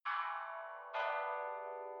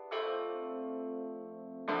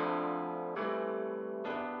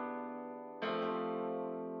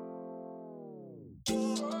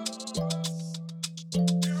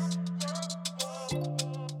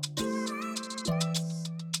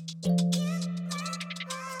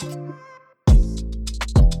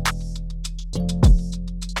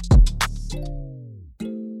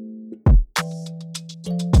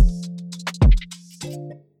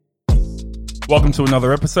Welcome to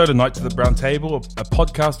another episode of Knights of the Brown Table, a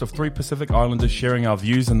podcast of three Pacific Islanders sharing our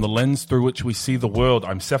views and the lens through which we see the world.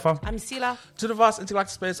 I'm Sefa. I'm Sila. To the vast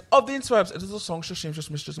intellectual space of the interwebs, it is a songstress, seamstress,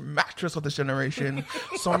 mistress, mattress of this generation.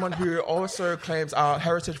 Someone who also claims our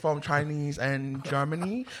heritage from Chinese and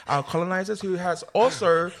Germany, our colonizers, who has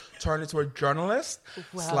also turned into a journalist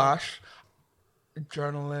slash a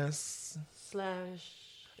dangerous rabbit.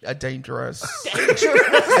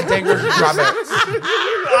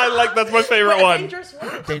 I like that's my favorite one.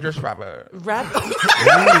 Dangerous rabbit. Yeah.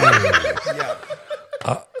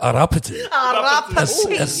 A rapidity,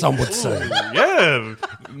 as some would say. Yeah,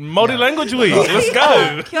 multi-language week. Let's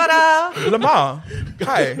go. Kia ora. Lamar.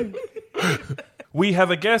 Hi. We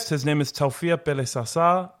have a guest. His name is Taufia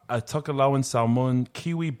Pelesasa, a Tokelauan Samoan,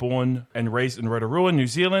 Kiwi born and raised in Rotorua, New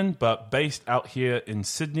Zealand, but based out here in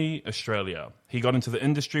Sydney, Australia. He got into the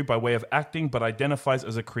industry by way of acting, but identifies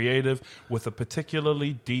as a creative with a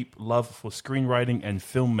particularly deep love for screenwriting and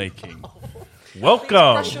filmmaking. Welcome.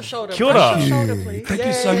 Brush your shoulder. Kia ora. Brush your shoulder, please. Thank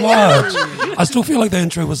you so much. I still feel like the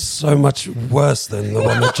intro was so much worse than the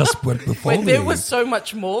one that just went before Wait, me. there was so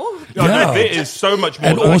much more. Oh, no, Yeah. there is so much more.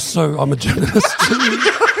 And also, I'm a journalist too.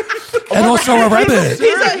 And also a rabbit.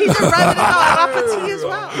 He's a rabbit rapati as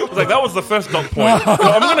well. I was like, that was the first dot point. So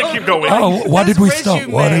I'm going to keep going. Oh, why did we That's stop?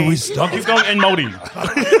 resume. Why did we stop? Keep going in Māori.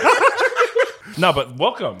 No, but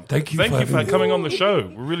welcome. Thank you Thank for you for having me. coming on the show.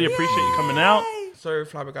 We really appreciate you coming out. So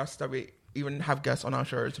flabbergasted that we even have guests on our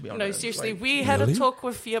show, to be honest. No, seriously, Like, we had a Really? talk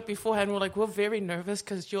with Fia beforehand. We're very nervous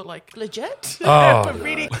because you're like legit. Oh. We're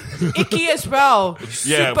really icky as well.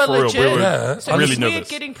 Yeah, Super for real. legit. We were Yeah, So really it's weird nervous.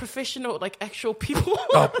 getting professional, like actual people.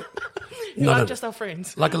 Oh, Who no, aren't no. just our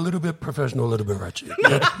friends. like a little bit professional, a little bit ratchet.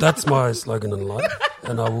 That's my slogan in life,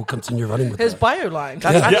 and I will continue running with His that. bio line.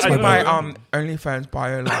 That's Yeah, actually it's my my OnlyFans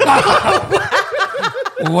bio line.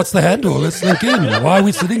 Well, what's the handle? Let's link in. Why are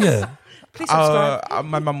we sitting here? Please subscribe.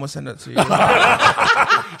 My mum will send it to you.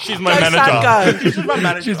 She's my Go, manager. son,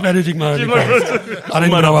 go. She's managing my OnlyFans. I don't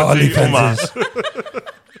even know what OnlyFans is.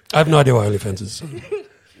 I have no idea what OnlyFans is. So.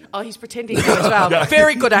 Oh, he's pretending to as well.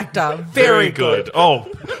 Very good actor. Very good. Oh,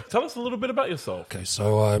 tell us a little bit about yourself. Okay,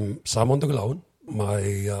 so I'm Samoan Tokelauan.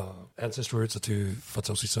 My ancestral roots are to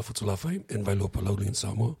Whatausisa Futulawhai in Wailopa Lauli in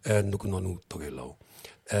Samoa and Nukunanu Tokelau.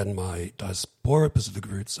 And my diaspora Pacific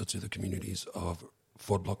roots are to the communities of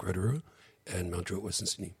Fort Block, Rotorua and Mount Druitt, Western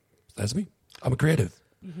Sydney. That's me. I'm a creative.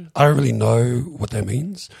 I don't really know what that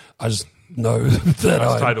means. I just know that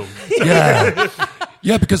I... Title. Yeah.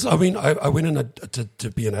 Yeah, because I mean, I went in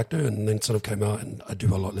to be an actor and then sort of came out and I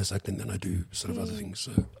do a lot less acting than I do sort of other things.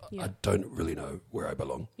 So Yeah. I don't really know where I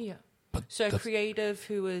belong. Yeah. But So that's creative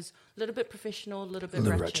who is a little bit professional, a little bit a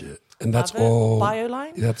little ratchet. ratchet. And that's Love it. all. Bio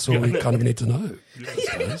line? That's all we kind of need to know. I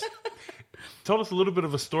suppose. Tell us a little bit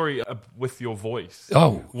of a story with your voice.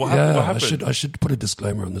 Oh, What yeah. happened? I should put a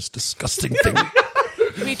disclaimer on this disgusting thing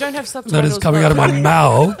We don't have subtitles. that is coming out of my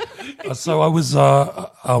mouth. So I was,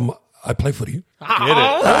 I play footy, Get it?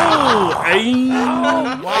 Oh,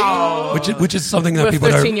 Wow. which is something that With people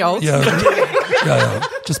don't. 13-years. Yeah,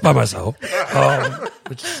 just by myself,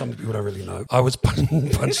 which is something people don't really know. I was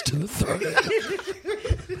punched in the throat.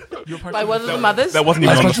 By one of the mothers. that wasn't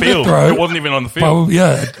even on the That's what you field. throw. It wasn't even on the field. Well,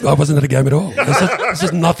 yeah, I wasn't at a game at all. It's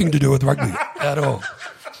just nothing to do with rugby at all.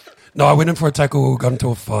 No, I went in for a tackle, got into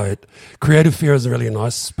a fight. Creative Fear is a really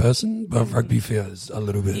nice person, but Rugby Fear is a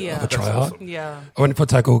little bit Yeah. of a That's try-hard. Yeah. I went in for a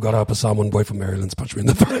tackle, got up, a Samoan boy from Maryland's punched me in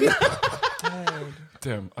the throat.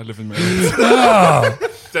 Damn, I live in Maryland. Ah,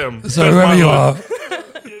 Damn. so That's my life.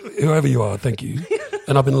 whoever you are, thank you.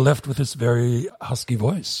 And I've been left with this very husky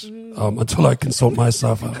voice until I can sort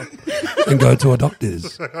myself out and go to a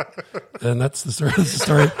doctor's. And that's the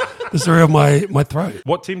story of my throat.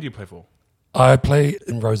 What team do you play for? I play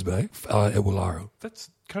in Rose Bay at Woollahra. That's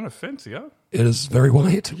kind of fancy, huh? It is very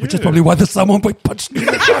white, which is Yeah. probably why the Samoan boy punched me.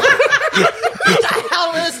 How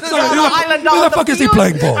is this Who the fuck is he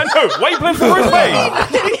playing for? I know. Why are you playing for Rose Bay?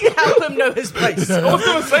 Did you help him know his place? I was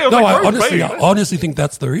going to say, I was No, like, I Rose Bay. honestly think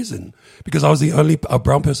that's the reason. Because I was the only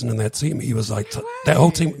brown person in that team. He was like, that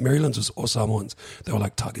whole team, Maryland's was all Samoans. They were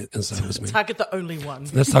like Target, and so it was me. Target the only one.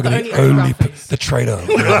 That's Target, the only only, brown face. the traitor.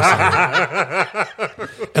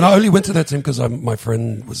 And I only went to that team because my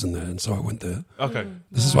friend was in there, and so I went there. Okay.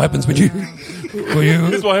 This is what happens when you,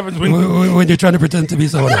 This is what happens when when you're trying to pretend to be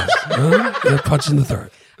someone else. Huh? You're punched in the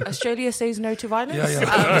throat. Australia says no to violence.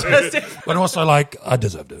 Yeah. But also, like, I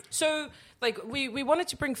deserved it. So, like, we wanted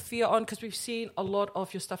to bring Fear on because we've seen a lot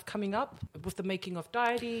of your stuff coming up with the making of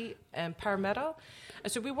Deity and Parramatta.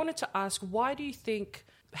 And so we wanted to ask, why do you think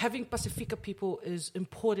having Pacifica people is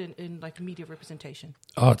important in like media representation?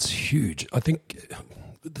 Oh, it's huge. I think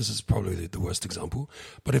this is probably the worst example,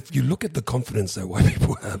 but if you look at the confidence that white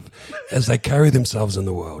people have as they carry themselves in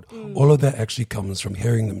the world, all of that actually comes from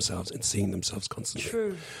hearing themselves and seeing themselves constantly.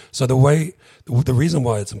 True. So the reason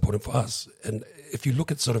why it's important for us, and if you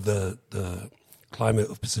look at sort of the climate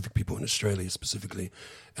of Pacific people in Australia specifically,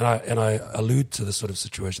 and I allude to the sort of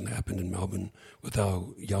situation that happened in Melbourne with our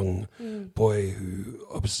young boy who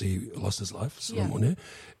obviously lost his life, Solomon.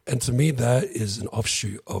 And to me, that is an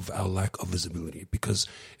offshoot of our lack of visibility, because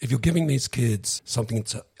if you're giving these kids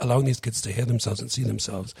allowing these kids to hear themselves and see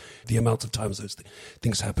themselves, the amount of times those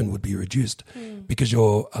things happen would be reduced, because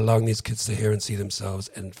you're allowing these kids to hear and see themselves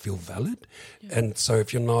and feel valid. And so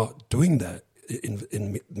if you're not doing that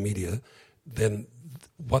in media, then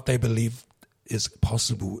what they believe is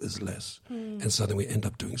possible is less. And so then we end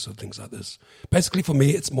up doing sort of things like this. Basically, for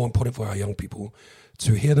me, it's more important for our young people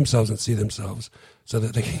to hear themselves and see themselves so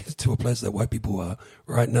that they get to a place that white people are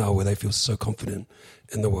right now, where they feel so confident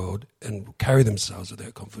in the world and carry themselves with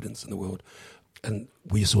that confidence in the world. And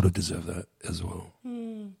we sort of deserve that as well.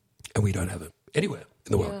 And we don't have it anywhere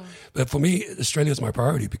in the world. But for me, Australia is my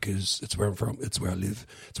priority because it's where I'm from, it's where I live,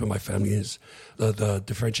 it's where my family is. The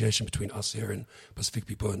differentiation between us here and Pacific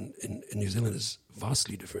people in New Zealand is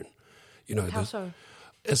vastly different. You know, How so?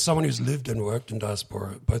 As someone who's lived and worked in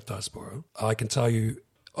diaspora, both diaspora, I can tell you,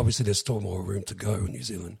 obviously there's still more room to go in New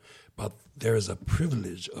Zealand, but there is a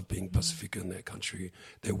privilege of being Pacifica in that country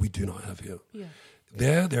that we do not have here.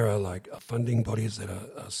 There are like funding bodies that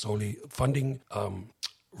are solely funding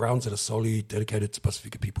rounds that are solely dedicated to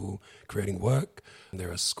Pacifica people creating work.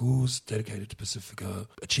 There are schools dedicated to Pacifica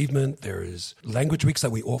achievement. There is language weeks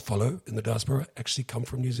that we all follow in the diaspora actually come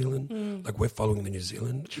from New Zealand. Like we're following the New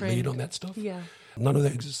Zealand lead on that stuff. None of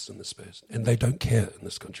that exists in this space. And they don't care in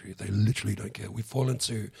this country. They literally don't care. We fall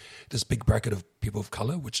into this big bracket of people of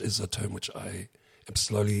color, which is a term which I am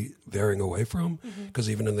slowly veering away from, because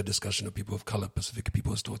even in the discussion of people of color, Pacifica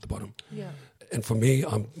people are still at the bottom. And for me,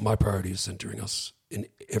 my priority is centering us in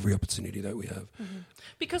every opportunity that we have.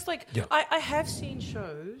 Because I have seen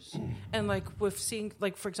shows and like we've seen,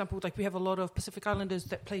 like for example, like we have a lot of Pacific Islanders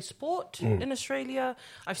that play sport in Australia.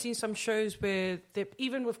 I've seen some shows where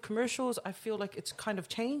even with commercials, I feel like it's kind of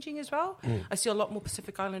changing as well. I see a lot more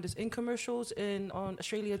Pacific Islanders in commercials on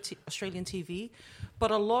Australian TV, but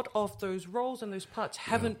a lot of those roles and those parts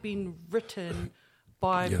haven't been written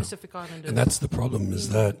by Pacific Islanders. And that's the problem, is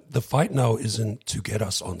that the fight now isn't to get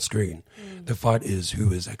us on screen. The fight is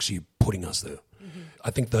who is actually putting us there. I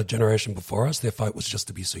think the generation before us, their fight was just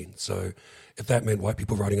to be seen. So if that meant white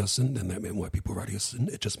people writing us in, then that meant white people writing us in.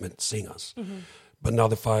 It just meant seeing us. But now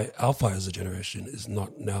our fight as a generation is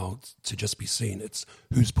not now to just be seen. It's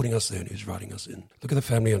who's putting us there and who's writing us in. Look at the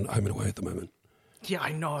family on Home and Away at the moment. Yeah,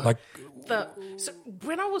 I know. Like, so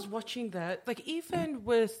when I was watching that, like even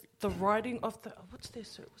with the writing of the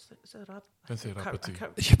is it rap? Don't say rapati.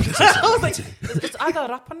 I was like, it's either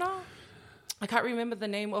Rapana. I can't remember the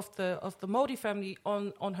name of the Māori family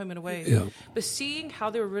on Home and Away. But seeing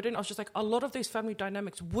how they were written, I was just like, a lot of those family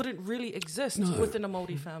dynamics wouldn't really exist within a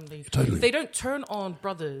Māori family. Totally. They don't turn on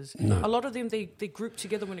brothers. No. A lot of them, they group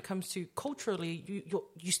together when it comes to culturally,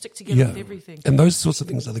 you stick together with everything. And those sorts of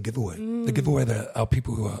things are the giveaway. The giveaway that our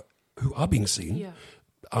people who are being seen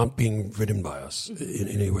aren't being ridden by us in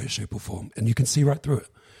any way, shape or form. And you can see right through it.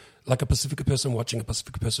 Like a Pacifica person watching a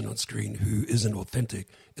Pacifica person on screen who isn't authentic,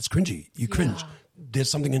 it's cringy. You cringe. There's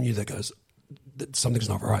something in you that goes, something's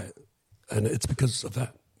not right. And it's because of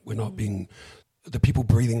that. We're not being, the people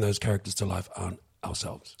breathing those characters to life aren't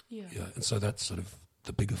ourselves. And so that's sort of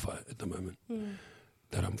the bigger fight at the moment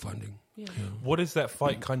that I'm finding. What is that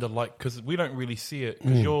fight kind of like? Because we don't really see it.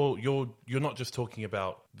 Because you're not just talking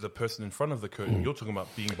about the person in front of the curtain. You're talking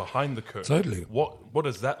about being behind the curtain. Totally. What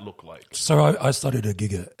does that look like? So I started a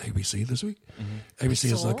gig at ABC this week.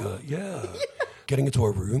 ABC is like getting into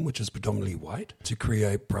a room which is predominantly white to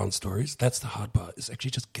create brown stories. That's the hard part. It's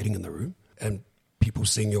actually just getting in the room and people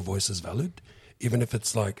seeing your voice as valid, even if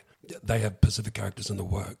it's like they have Pacific characters in the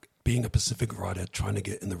work. Being a Pacific writer trying to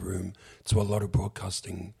get in the room to a lot of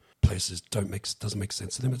broadcasting places doesn't make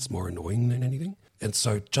sense to them. It's more annoying than anything. And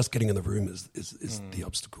so just getting in the room is the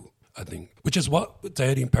obstacle, I think. Which is what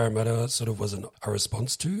Deity and Parramatta sort of was a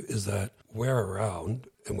response to, is that we're around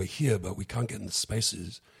and we're here, but we can't get in the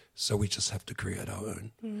spaces, so we just have to create our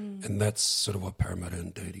own. And that's sort of what Parramatta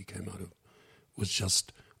and Deity came out of, was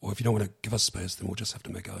just, well, if you don't want to give us space, then we'll just have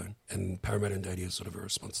to make our own. And Parramatta and Deity is sort of a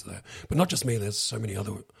response to that. But not just me, there's so many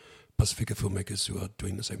other Pacifica filmmakers who are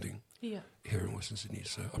doing the same thing here in Western Sydney.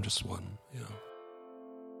 So I'm just one,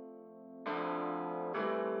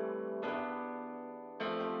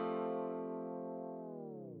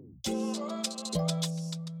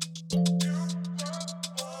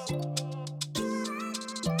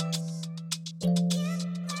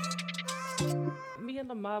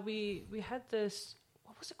 Lamar, we had this,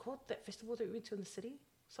 what was it called? That festival that we went to in the city?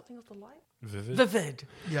 Something of the light? Vivid.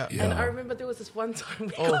 Yeah. And I remember there was this one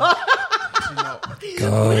time we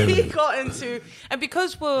got into, and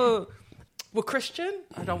because we're Christian.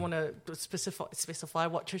 I don't want to specify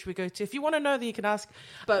what church we go to. If you want to know, then you can ask.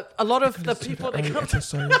 But a lot of the people that come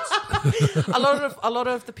a lot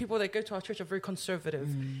of the people that go to our church are very conservative,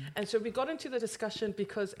 and so we got into the discussion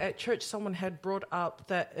because at church someone had brought up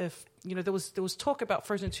that if there was talk about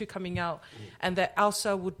Frozen 2 coming out, and that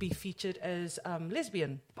Elsa would be featured as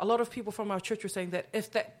lesbian. A lot of people from our church were saying that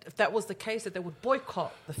if that was the case, that they would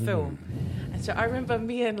boycott the film. And so I remember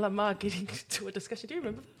me and Lamar getting into a discussion. Do you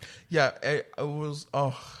remember? Yeah, it was.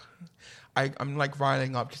 I'm like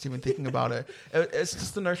riling up just even thinking about it. It's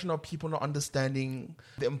just the notion of people not understanding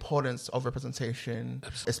the importance of representation,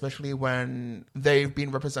 especially when they've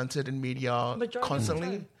been represented in media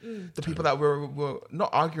constantly. The people that we're not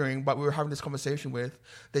arguing, but we were having this conversation with,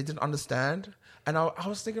 they didn't understand. And I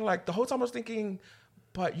was thinking, like, the whole time I was thinking,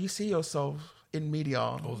 but you see yourself in media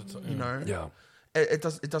all the time, Yeah. It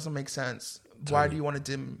doesn't make sense. Totally. Why do you want to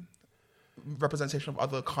dim representation of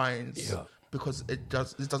other kinds? Yeah. Because it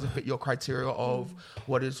doesn't fit your criteria of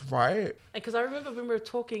what is right. Because I remember when we were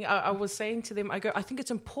talking, I was saying to them, I think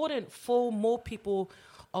it's important for more people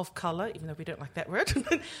of color, even though we don't like that word,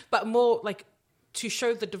 but more like to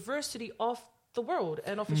show the diversity of the world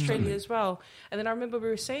and of Australia as well. And then I remember we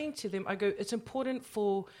were saying to them, it's important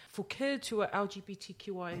for kids who are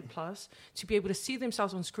LGBTQIA+ to be able to see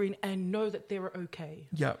themselves on screen and know that they're okay.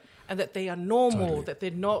 Yeah. And that they are normal, that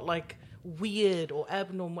they're not like weird or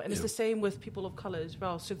abnormal. And it's the same with people of color as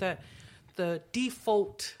well, so that the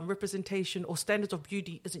default representation or standards of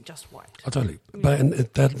beauty isn't just white. Oh, totally.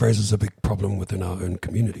 But that raises a big problem within our own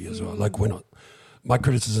community as well. Like, we're not... My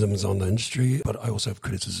criticism is on the industry, but I also have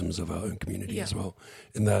criticisms of our own community as well,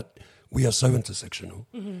 in that we are so intersectional,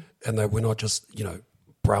 and that we're not just,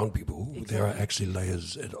 brown people. Exactly. There are actually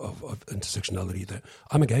layers of intersectionality there.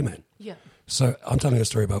 I'm a gay man. Yeah. So I'm telling a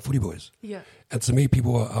story about footy boys. Yeah. And to me,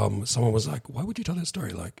 someone was like, why would you tell that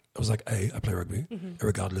story? Like, I was like, A, I play rugby,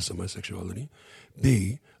 regardless of my sexuality.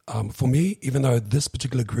 B, for me, even though this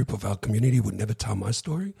particular group of our community would never tell my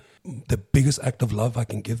story, the biggest act of love I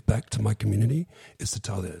can give back to my community is to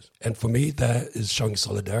tell theirs. And for me, that is showing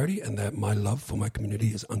solidarity, and that my love for my community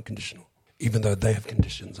is unconditional, even though they have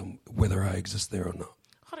conditions on whether I exist there or not.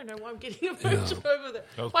 I don't know why I'm getting emotional over that.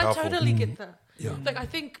 I totally get that. Yeah. Like, I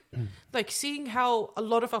think, like, seeing how a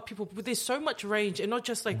lot of our people, there's so much range, and not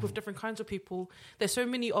just like with different kinds of people, there's so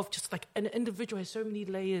many of just like an individual has so many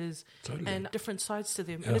layers and different sides to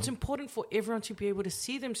them. Yeah. And it's important for everyone to be able to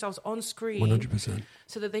see themselves on screen 100%.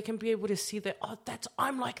 So that they can be able to see that,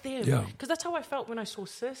 I'm like them. Yeah. Because that's how I felt when I saw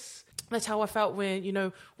Sis. That's how I felt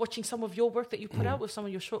when, watching some of your work that you put out with some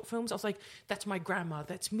of your short films. I was like, that's my grandma,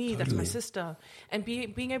 that's me, that's my sister. And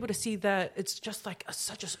being able to see that, it's just like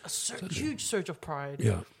such a huge surge of pride.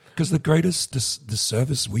 Yeah, because the greatest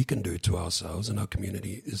disservice we can do to ourselves and our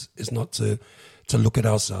community is not to look at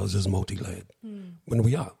ourselves as multi-layered when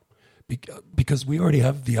we are. Because we already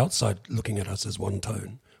have the outside looking at us as one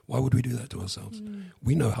tone. Why would we do that to ourselves?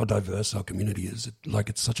 We know how diverse our community is.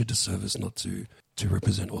 It's such a disservice not to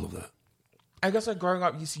represent all of that. I guess like growing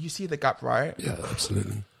up, you see the gap, right? Yeah,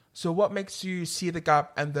 absolutely. So what makes you see the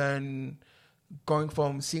gap and then going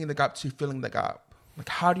from seeing the gap to filling the gap? Like,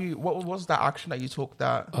 what was that action that you took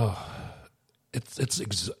that?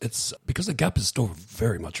 It's because the gap is still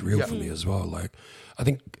very much real for me as well. Like, I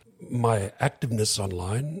think my activeness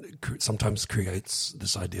online sometimes creates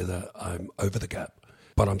this idea that I'm over the gap,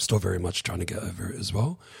 but I'm still very much trying to get over it as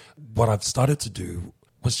well. What I've started to do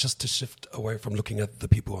was just to shift away from looking at the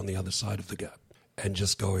people on the other side of the gap and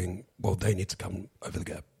just going, well, they need to come over the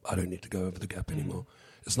gap. I don't need to go over the gap anymore.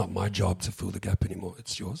 It's not my job to fill the gap anymore.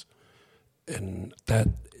 It's yours. And that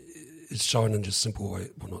is shown in just simple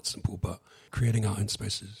way. Well, not simple, but creating our own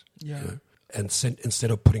spaces. Yeah. And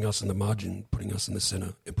instead of putting us in the margin, putting us in the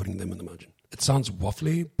center and putting them in the margin. It sounds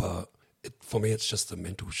waffly, but for me, it's just a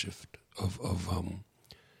mental shift of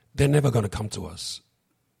they're never going to come to us.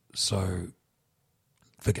 So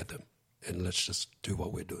forget them, and let's just do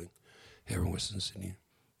what we're doing here in Western Sydney.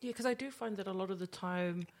 Yeah, because I do find that a lot of the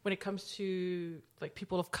time when it comes to like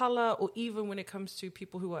people of color, or even when it comes to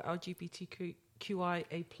people who are LGBTQIA+,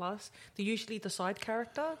 they're usually the side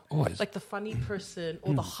character, always, like the funny person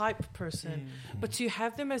or the hype person. But to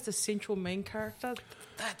have them as the central main character,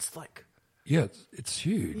 that's like... Yeah, it's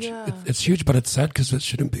huge. Yeah. It's huge, but it's sad because it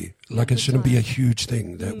shouldn't be. Like, it shouldn't be a huge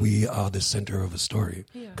thing that we are the center of a story.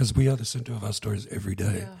 Because we are the center of our stories every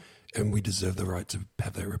day. and we deserve the right to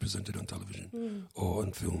have that represented on television or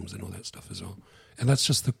on films and all that stuff as well. And that's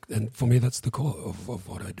just and for me, that's the core of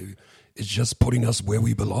what I do. It's just putting us where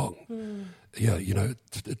we belong. Yeah, you know,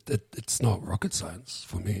 it's not rocket science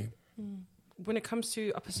for me. When it comes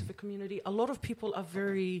to a Pacific community, a lot of people are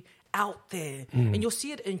very out there, and you'll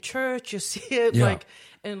see it in church. You see it like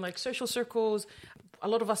in like social circles. A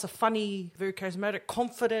lot of us are funny, very charismatic,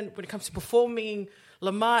 confident when it comes to performing.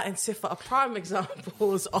 Lamar and Sifa are prime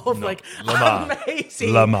examples of Lamar.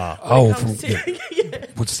 amazing. Lamar.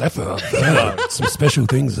 With Sifa, some special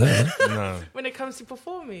things there. No. When it comes to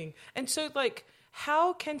performing. And so like,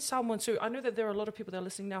 how can someone, so I know that there are a lot of people that are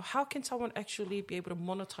listening now, how can someone actually be able to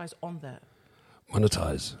monetize on that?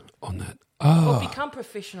 Monetize on that. Or become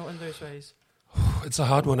professional in those ways? It's a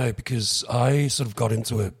hard one, because I sort of got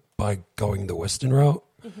into it by going the Western route,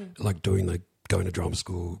 like going to drama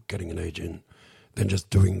school, getting an agent, then just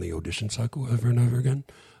doing the audition cycle over and over again.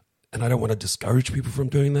 And I don't want to discourage people from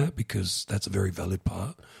doing that, because that's a very valid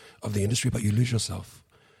part of the industry, but you lose yourself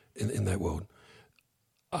in that world.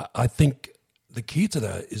 I think the key to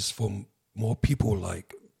that is for more people,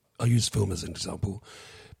 like, I'll use film as an example,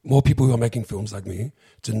 more people who are making films like me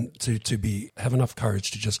to have enough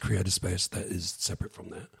courage to just create a space that is separate from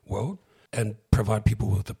that world and provide people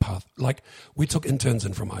with a path. Like, we took interns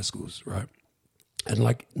in from high schools, right? And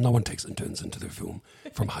like, no one takes interns into their film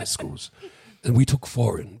from high schools. And we took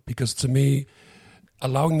 4 in, because to me,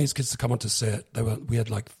 allowing these kids to come onto set, we had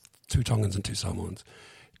like 2 Tongans and 2 Samoans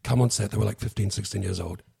come on set. They were like 15, 16 years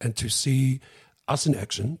old. And to see us in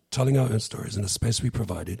action, telling our own stories in the space we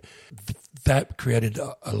provided, that created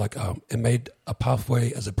it made a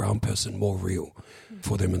pathway as a brown person more real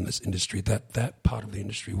for them in this industry. That part of the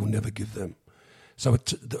industry will never give them. So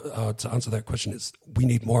to answer that question, we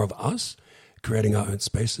need more of us creating our own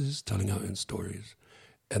spaces, telling our own stories,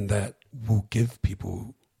 and that will give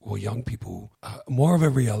people or young people more of a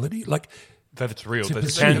reality, like that it's real, that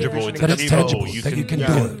it's pursue tangible, it. it's that it's tangible, you that you can you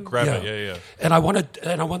do can it, grab it. Yeah. And I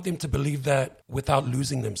want them to believe that without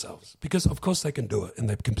losing themselves, because of course they can do it and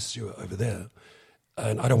they can pursue it over there.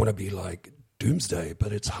 And I don't want to be like doomsday,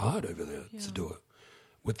 but it's hard over there to do it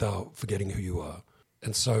without forgetting who you are.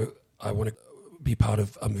 And so I want to be part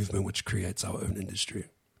of a movement which creates our own industry,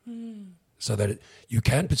 so that you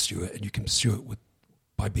can pursue it, and you can pursue it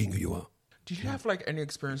by being who you are. Did you have like any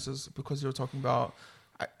experiences, because you were talking about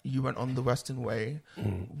you went on the Western way?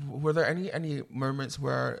 Were there any moments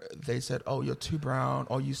where they said, "Oh, you're too brown,"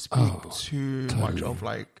 or "You speak too much of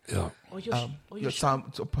like you're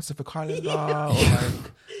some Pacific Islander"? Or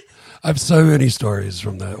like, I have so many stories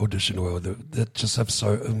from the audition world that just have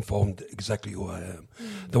so informed exactly who I am.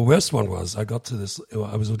 The worst one was I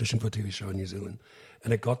was auditioning for a TV show in New Zealand,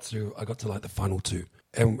 and I got to like the final 2.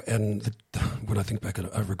 And when I think back,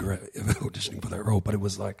 I regret ever auditioning for that role, but it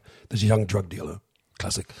was like this young drug dealer,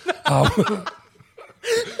 classic. But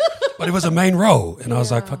it was a main role, and I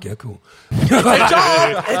was like, fuck yeah, cool.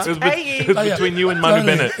 It's paying. It was between you and Mummy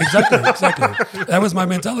Bennett. Exactly. That was my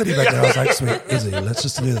mentality back then. I was like, sweet, easy, let's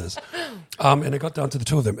just do this. And it got down to the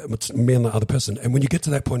 2 of them, me and the other person. And when you get to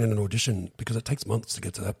that point in an audition, because it takes months to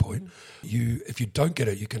get to that point, if you don't get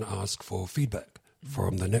it, you can ask for feedback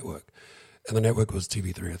from the network. And the network was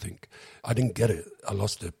TV3, I think. I didn't get it. I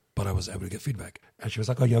lost it, but I was able to get feedback. And she was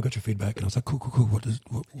like, oh, yeah, I got your feedback. And I was like, cool. What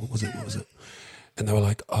was it? And they were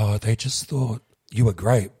like, oh, they just thought you were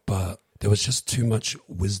great, but there was just too much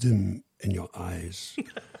wisdom in your eyes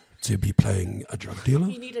to be playing a drug dealer.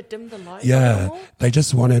 You need to dim the light. Yeah. They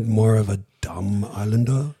just wanted more of a dumb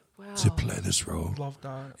islander to play this role. love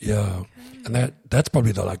that. Yeah. Okay. And that's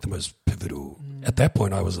probably the most pivotal. At that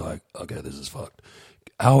point, I was like, okay, this is fucked.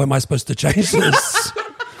 How am I supposed to change this?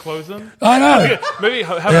 Close them? I know. Maybe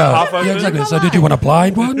have it half open. Yeah, exactly. So did you want a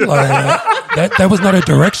blind one? Like, that was not a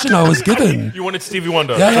direction I was given. You wanted Stevie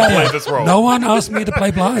Wonder to Yeah. play this role. No one asked me to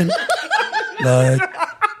play blind. Like,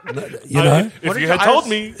 you know? If you had told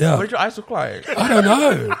me. Yeah. What did your eyes look like? I don't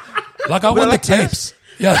know. Like, I want the like tapes.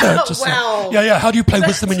 Yeah, just Wow. like, how do you play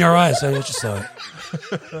wisdom in your eyes? So it's just like,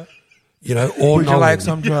 all Would you knowing. like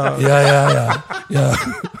some drugs? Yeah.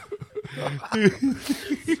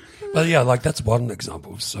 But yeah, like that's one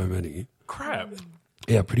example of so many. Crap.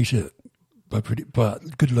 Yeah, pretty shit, but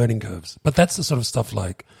good learning curves. But that's the sort of stuff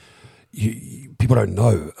like people don't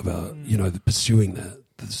know about. Pursuing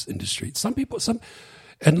this industry.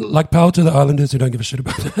 And like power to the islanders who don't give a shit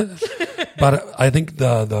about that. But I think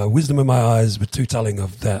the wisdom in my eyes were too telling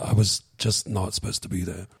of that. I was just not supposed to be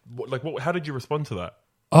there. How did you respond to that?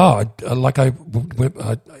 I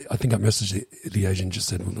think I messaged the agent, just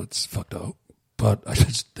said, well, it's fucked up. but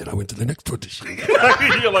then I went to the next audition.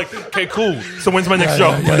 You're like, okay, cool. So when's my next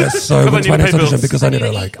job? Yeah. So 'Cause I when's need my to next pay audition? bills. Because I need to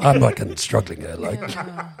I'm like struggling here.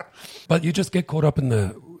 But you just get caught up in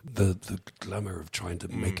the glamour of trying to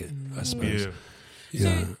make it, I suppose.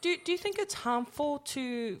 Yeah. So do you think it's harmful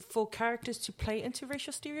for characters to play into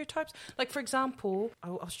racial stereotypes? Like, for example, I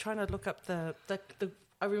was trying to look up the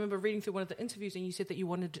I remember reading through one of the interviews, and you said that you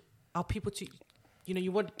wanted our people to,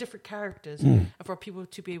 you wanted different characters and for people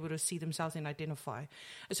to be able to see themselves and identify.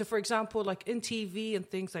 And so, for example, like in TV and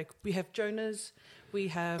things, like we have Jonas, we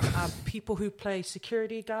have people who play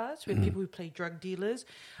security guards, we have people who play drug dealers.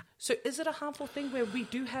 So is it a harmful thing where we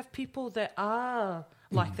do have people that are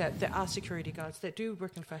like that are security guards, that do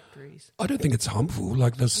work in factories? I don't think it's harmful.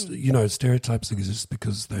 Like this, stereotypes exist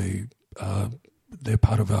because they're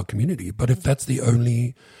part of our community. But if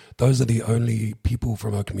those are the only people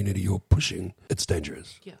from our community you're pushing, it's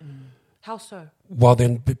dangerous. Yeah. How so? Well,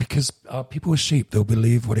 then, because people are sheep, they'll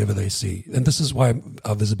believe whatever they see. And this is why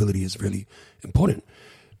our visibility is really important.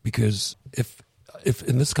 Because if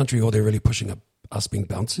in this country all they're really pushing up us being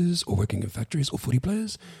bouncers or working in factories or footy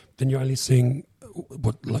players, then you're only seeing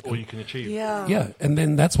all you can achieve. Yeah. And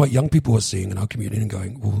then that's what young people are seeing in our community and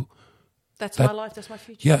going, well, that's my life, that's my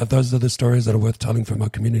future. Yeah, if those are the stories that are worth telling from our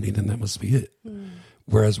community, then that must be it.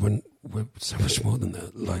 Whereas when we're so much more than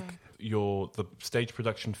that, you're the stage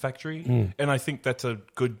production factory, and I think that's a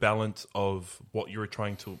good balance of what you're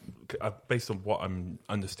trying to, based on what I'm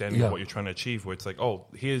understanding, what you're trying to achieve. Where it's like, oh,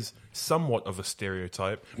 here's somewhat of a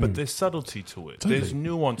stereotype, but there's subtlety to it. Totally. There's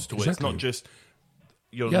nuance to it. It's not just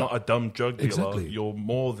you're not a dumb drug dealer. Exactly. You're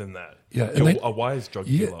more than that. Yeah, you're a wise drug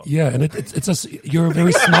dealer. Yeah, and you're a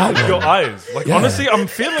very smart one. Your eyes, honestly, I'm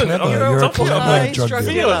feeling clever. it. You're a clever drug dealer.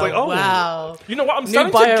 Feel it's like, oh, wow. You know what? I'm New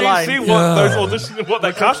starting to see what those auditions, what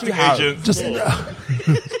that casting agent.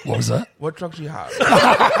 What was that? What drugs do you have?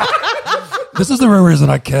 This is the real reason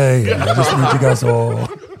I came. I just need you guys all.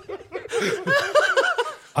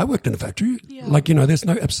 I worked in a factory. Yeah. There's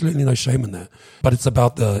absolutely no shame in that. But it's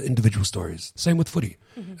about the individual stories. Same with footy.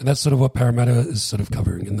 And that's sort of what Parramatta is sort of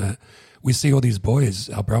covering, in that we see all these boys,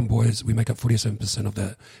 our brown boys, we make up 47% of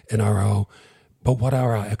that NRL. But what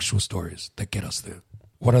are our actual stories that get us there?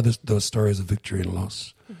 What are the stories of victory and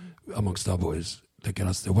loss amongst our boys that get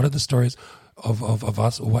us there? What are the stories of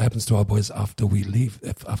us, or what happens to our boys after we leave,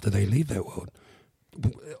 after they leave that world?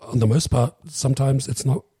 On the most part, sometimes it's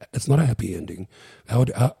not a happy ending. How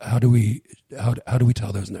do we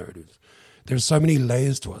tell those narratives? There's so many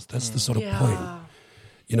layers to us. That's the sort of point.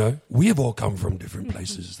 We have all come from different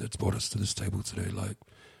places that's brought us to this table today.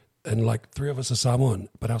 And three of us are Samoan,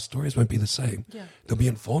 but our stories won't be the same. Yeah. They'll be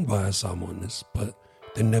informed by our Samoanness, but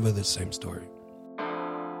they're never the same story.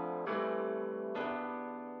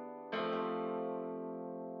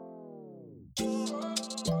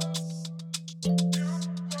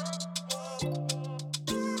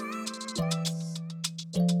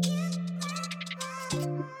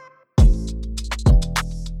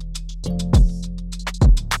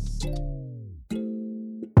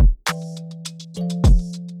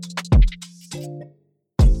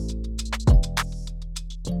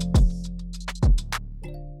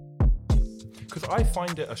 I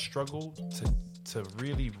find it a struggle to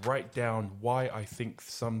really write down why I think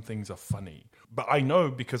some things are funny. But I know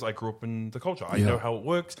because I grew up in the culture. I know how it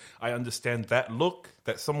works. I understand that look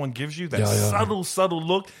that someone gives you, that subtle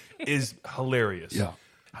look is hilarious. Yeah.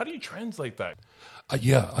 How do you translate that? I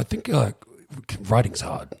think writing's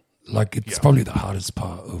hard. It's probably the hardest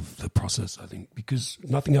part of the process, I think, because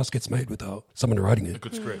nothing else gets made without someone writing it. A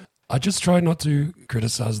good script. I just try not to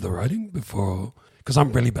criticize the writing before, because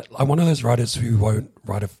I'm really bad. I'm one of those writers who won't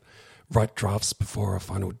write drafts before a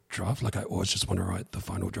final draft. I always just want to write the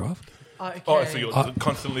final draft. Okay. Oh, so you're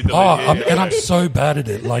constantly deleting. And I'm so bad at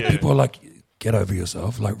it. People are like, get over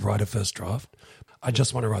yourself. Write a first draft. I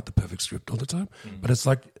just want to write the perfect script all the time. But it's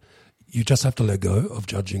you just have to let go of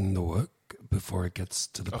judging the work before it gets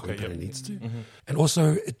to the point that it needs to. Mm-hmm. And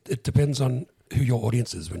also, it depends on who your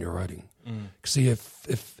audience is when you're writing. See,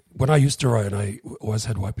 if when I used to write and I always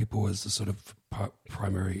had white people as the sort of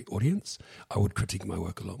primary audience, I would critique my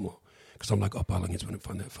work a lot more. Because I'm like, Palangis wouldn't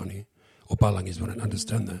find that funny. Or Palangis wouldn't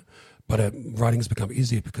understand that. But writing's become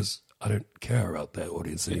easier because I don't care about that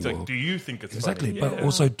audience anymore. It's like, do you think it's exactly? funny? But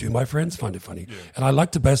also, do my friends find it funny? Yeah. And I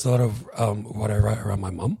like to base a lot of what I write around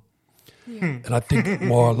my mum. And I think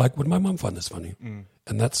more would my mum find this funny?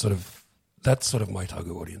 And that's sort of my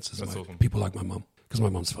target audience. Is awesome. People like my mum. Because my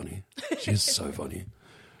mum's funny. She's so funny.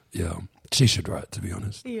 Yeah. She should write, to be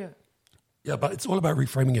honest. Yeah. Yeah, but it's all about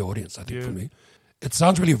reframing your audience, I think, for me. It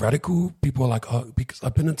sounds really radical. People are like, oh, because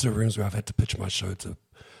I've been into rooms where I've had to pitch my show to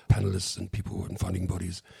panelists and people and finding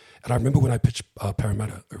bodies. And I remember when I pitched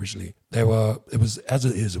Parramatta originally, it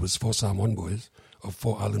was 4 Samoan boys, or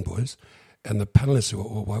 4 island boys, and the panelists, who were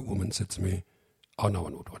all white women, said to me, "Oh, no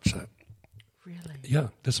one would watch that." Really? Yeah,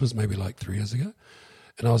 this was maybe like 3 years ago.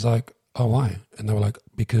 And I was like, "Oh, why?" And they were like,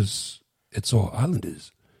 "Because it's all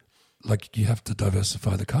islanders. Like, you have to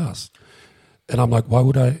diversify the cast." And I'm like, why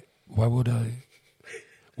would I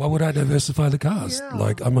diversify the cast? Yeah.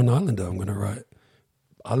 Like, I'm an islander. I'm going to write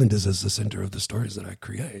islanders as the center of the stories that I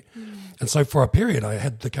create. And so for a period, I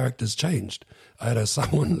had the characters changed. I had a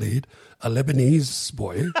Samoan lead, a Lebanese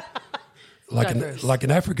boy, like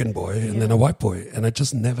an African boy, and then a white boy. And it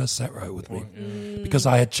just never sat right with me because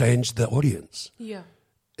I had changed the audience. Yeah.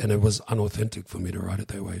 And it was unauthentic for me to write it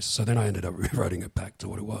that way. So then I ended up rewriting it back to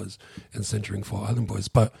what it was and centering 4 island boys.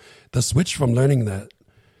 But the switch from learning that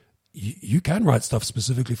you can write stuff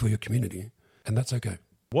specifically for your community, and that's okay.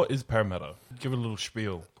 What is Parramatta? Give it a little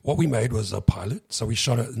spiel. What we made was a pilot. So we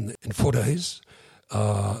shot it in 4 days.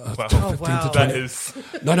 15 to 20. That is...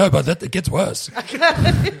 No, but it gets worse.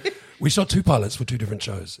 We shot 2 pilots for 2 different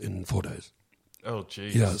shows in 4 days. Oh,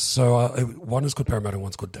 jeez. Yeah, so one is called Parramatta,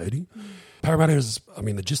 one's called Deity. Parramatta is,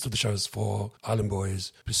 the gist of the show is 4 island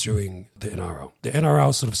boys pursuing the NRL. The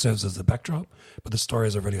NRL sort of serves as the backdrop, but the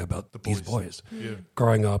stories are really about these boys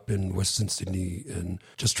growing up in Western Sydney and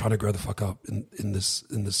just trying to grow the fuck up in this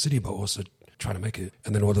city, but also trying to make it.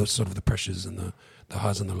 And then all the sort of the pressures and the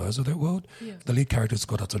highs and the lows of that world. Yeah. The lead character is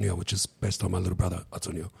called Atonio, which is based on my little brother,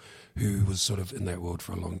 Atonio, who was sort of in that world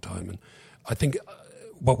for a long time. And I think...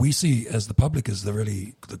 what we see as the public is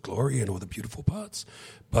the glory and all the beautiful parts.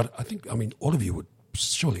 But all of you would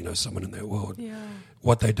surely know someone in that world. Yeah.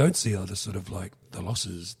 What they don't see are the sort of like the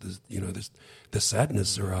losses, the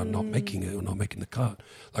sadness around not making it or not making the cut.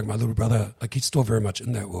 Like my little brother, like he's still very much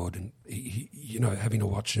in that world, and he having to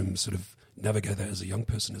watch him sort of navigate that as a young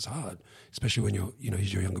person is hard, especially when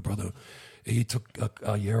he's your younger brother. He took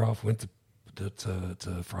a year off, went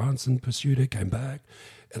to France and pursued it, came back.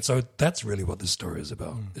 And so that's really what this story is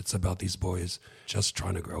about. It's about these boys just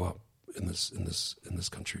trying to grow up in this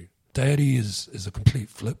country. Deity is a complete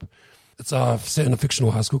flip. It's set in a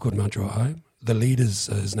fictional high school called Mount Druitt High. The lead is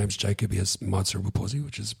his name's Jacob. He has mild cerebral palsy,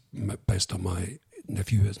 which is based on my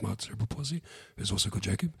nephew who has mild cerebral palsy, who's also called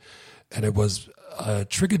Jacob. And it was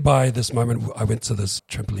triggered by this moment. I went to this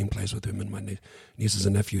trampoline place with him and my nieces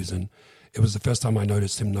and nephews, and it was the first time I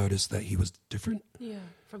noticed him notice that he was different. Yeah,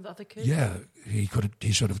 from the other kids. Yeah, he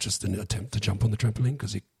should have just didn't attempt to jump on the trampoline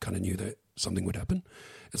because he kind of knew that something would happen.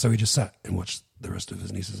 And so he just sat and watched the rest of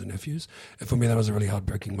his nieces and nephews. And for me, that was a really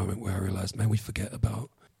heartbreaking moment where I realized, man, we forget about,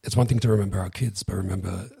 it's one thing to remember our kids, but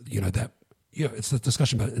remember, it's the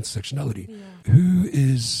discussion about intersectionality. Yeah. Who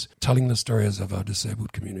is telling the stories of our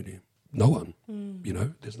disabled community? No one.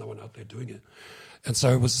 There's no one out there doing it. And so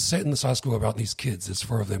it was set in this high school about these kids. There's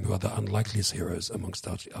 4 of them who are the unlikeliest heroes amongst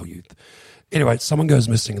our youth. Anyway, someone goes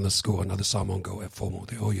missing in the school, another Samoan girl at formal.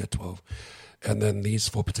 They're all year 12. And then these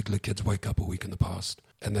 4 particular kids wake up a week in the past.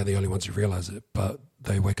 And they're the only ones who realize it. But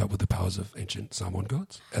they wake up with the powers of ancient Samoan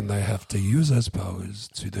gods. And they have to use those powers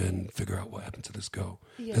to then figure out what happened to this girl.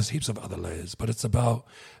 Yeah. There's heaps of other layers. But it's about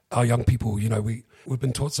our young people. We've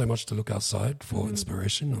been taught so much to look outside for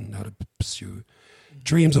inspiration on how to pursue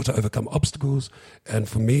dreams or to overcome obstacles. And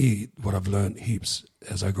for me, what I've learned heaps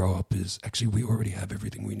as I grow up is actually we already have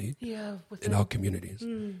everything we need in our communities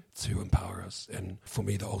to empower us. And for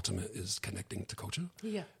me, the ultimate is connecting to culture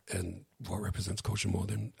and what represents culture more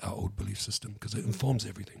than our old belief system, because it informs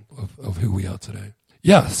everything of who we are today.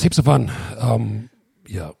 Yeah, it's heaps of fun.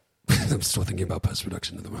 I'm still thinking about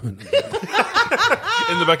post-production at the moment.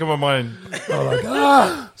 In the back of my mind.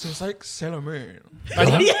 So it's like Sailor Moon.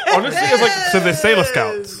 Honestly, it's like, so they're Sailor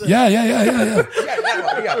Scouts. Yeah.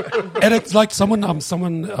 And it's like someone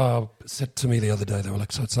said to me the other day, they were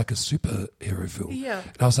like, so it's like a superhero film. Yeah.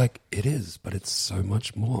 And I was like, it is, but it's so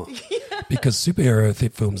much more. Because superhero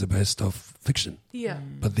films are based off fiction. Yeah.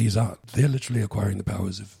 But these aren't. They're literally acquiring the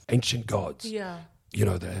powers of ancient gods. Yeah.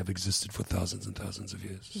 They have existed for thousands and thousands of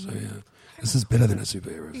years. So, this is better than a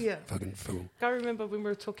superhero fucking film. I remember when we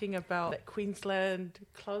were talking about that Queensland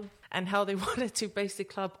club and how they wanted to base the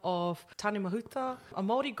club off Tane Mahuta, a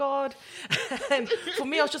Māori god. And for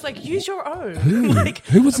me, I was just like, use your own.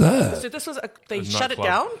 Who was that? So this was, they shut it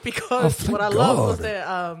down because what I love was that,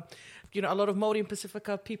 a lot of Māori and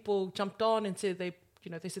Pacifica people jumped on and said they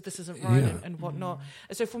said this isn't right and whatnot.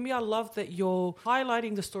 And so for me, I love that you're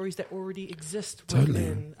highlighting the stories that already exist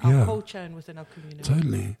within our culture and within our community.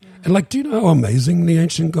 Totally. Yeah. And do you know how amazing the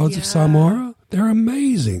ancient gods of Samoa are? They're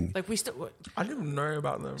amazing. Like we still. I didn't even know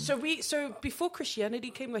about them. So before Christianity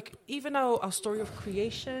came, like even our story of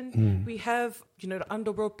creation, we have the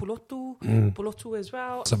underworld Pulotu as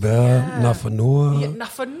well. Sabea, Nafanua. Yeah,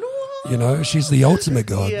 Nafanua. She's the ultimate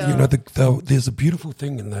god. Yeah. There's a beautiful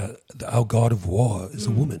thing in that our god of war is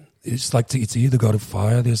a woman. It's like Ti'iti, the god of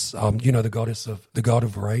fire. There's the god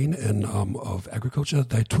of rain and of agriculture.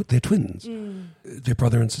 They're twins. They're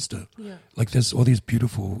brother and sister. Yeah. Like there's all these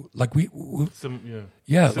beautiful symmetry.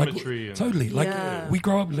 Like, totally. Like Yeah. we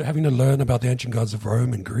grow up having to learn about the ancient gods of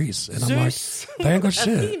Rome and Greece, and Zeus, I'm like, they ain't got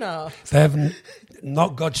shit. Athena. They haven't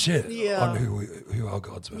not got shit Yeah. on who our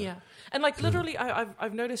gods were. Yeah. And like literally,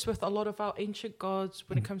 I've noticed with a lot of our ancient gods,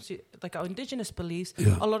 when it comes to like our indigenous beliefs,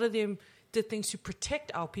 a lot of them did things to protect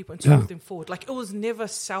our people and to move them forward. Like it was never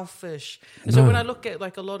selfish. And so when I look at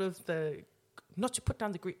like a lot of not to put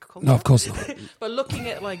down the Greek culture. No, of course not. But looking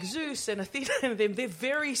at like Zeus and Athena and them, they're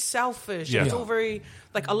very selfish. Yeah. It's all very,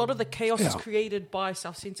 like a lot of the chaos is created by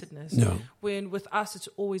self-centeredness. Yeah. When with us, it's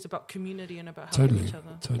always about community and about helping each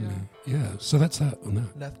other. Totally. Yeah. So that's that on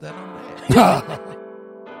that. Left that on there.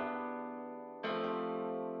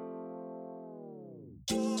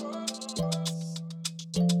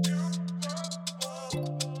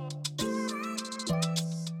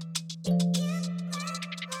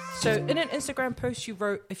 So in an Instagram post you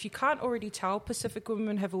wrote, if you can't already tell, Pacific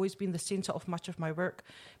women have always been the center of much of my work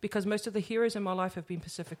because most of the heroes in my life have been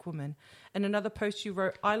Pacific women. In another post you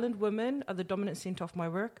wrote, island women are the dominant center of my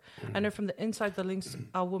work. I know from the inside the links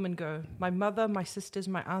our women go. My mother, my sisters,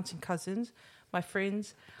 my aunts and cousins, my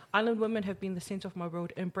friends. Island women have been the center of my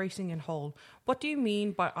world, embracing and whole. What do you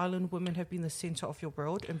mean by island women have been the center of your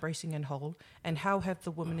world, embracing and whole? And how have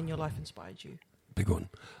the women in your life inspired you? Big one.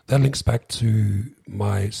 That links back to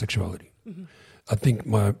my sexuality. Mm-hmm. I think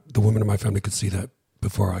the women in my family could see that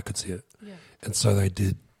before I could see it. Yeah. And so they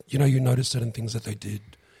did, you notice certain things that they did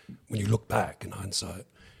when you look back in hindsight,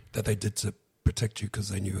 that they did to protect you because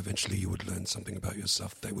they knew eventually you would learn something about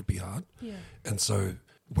yourself that would be hard. Yeah. And so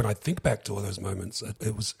when I think back to all those moments,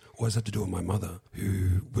 it was always had to do with my mother,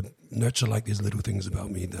 who would nurture like these little things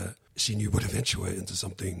about me that she knew would eventuate into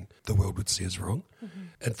something the world would see as wrong. Mm-hmm.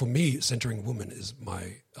 And for me, centering women is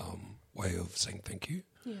my way of saying thank you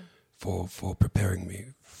for preparing me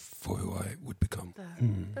for who I would become.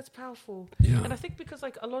 That's powerful. Yeah. And I think because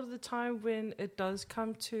like a lot of the time when it does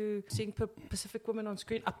come to seeing Pacific women on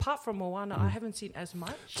screen, apart from Moana, I haven't seen as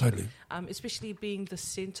much. Totally. Especially being the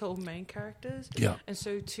center or main characters. Yeah. And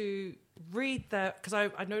so to read that, because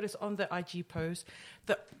I noticed on the IG post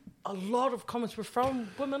that a lot of comments were from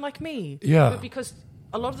women like me. Yeah. But because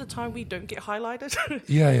a lot of the time we don't get highlighted.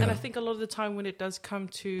 Yeah. And I think a lot of the time when it does come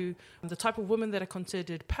to the type of women that are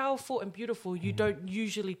considered powerful and beautiful, you don't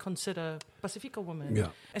usually consider Pacifica women. Yeah.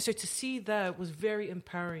 And so to see that was very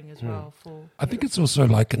empowering as well. I think it's also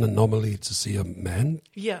like an anomaly to see a man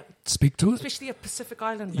speak to it. Especially a Pacific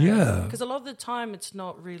Island man. Yeah. Because a lot of the time it's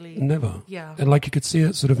not really... Never. Yeah. And like you could see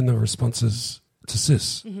it sort of in the responses to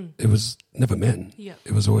cis. Mm-hmm. It was never men. Yeah.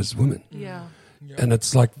 It was always women. Yeah. And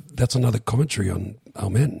it's like, that's another commentary on our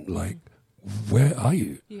men. Like, where are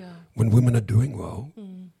you? Yeah. When women are doing well,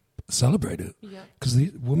 celebrate it. Yeah. Because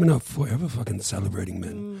the women are forever fucking celebrating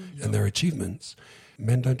men and their achievements.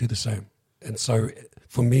 Men don't do the same. And so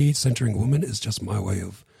for me, centering women is just my way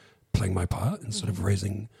of playing my part and sort of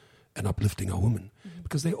raising and uplifting our women.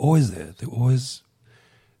 Because they're always there.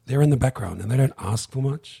 They're in the background and they don't ask for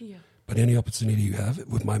much. Yeah. But any opportunity you have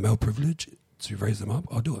with my male privilege to raise them up,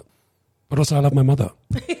 I'll do it. But also, I love my mother.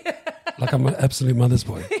 Like, I'm an absolute mother's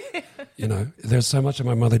boy. There's so much that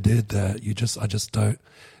my mother did that I just don't.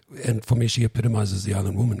 And for me, she epitomizes the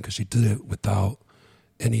island woman because she did it without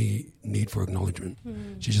any need for acknowledgement.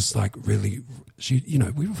 She just like really,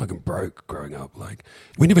 we were fucking broke growing up. Like,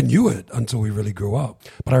 we never knew it until we really grew up.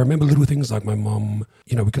 But I remember little things like my mom,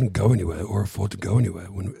 we couldn't go anywhere or afford to go anywhere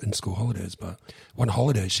when in school holidays. But one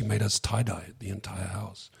holiday, she made us tie-dye the entire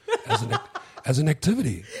house as an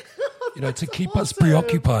activity. To keep us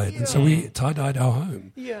preoccupied. Yeah. And so we tie-dyed our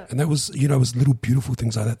home. Yeah. And that was, it was little beautiful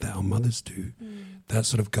things like that our mothers do that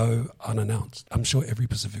sort of go unannounced. I'm sure every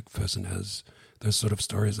Pacific person has those sort of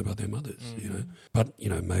stories about their mothers, But,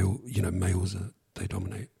 males, they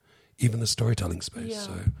dominate even the storytelling space. Yeah.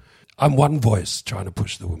 So I'm one voice trying to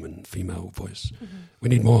push the female voice. We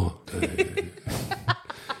need more.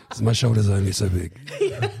 My shoulders are only so big.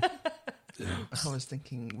 I was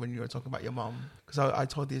thinking when you were talking about your mom, because I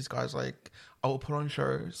told these guys, like, I will put on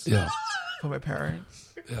shows for my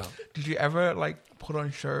parents. Yeah. Did you ever, like, put on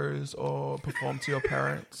shows or perform to your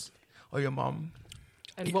parents or your mom?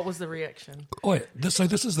 And what was the reaction? Oh, yeah. So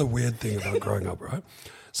this is the weird thing about growing up, right?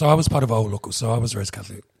 So I was part of Auloko, so I was raised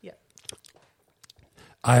Catholic. Yeah.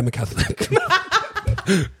 I am a Catholic.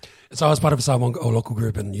 So I was part of a Samoan local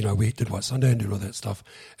group, and we did White Sunday and did all that stuff.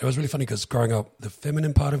 It was really funny because growing up, the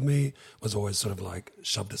feminine part of me was always sort of like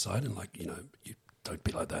shoved aside and like, you don't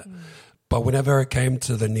be like that. But whenever it came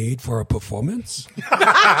to the need for a performance,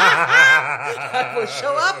 I will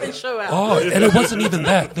show up and show out. oh, and it wasn't even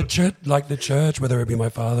that. The church, whether it be my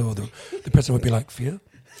father or the person would be like, Fia?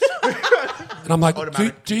 And I'm like,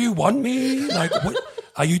 do you want me? Like, what?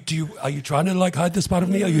 Are you trying to like hide this part of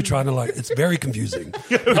me? Are you trying to like? It's very confusing.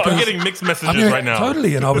 I'm getting mixed messages right now.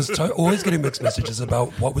 Totally, and I was always getting mixed messages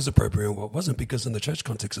about what was appropriate and what wasn't, because in the church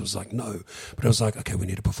context it was like no, but it was like, okay, we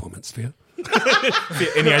need a performance. Fear.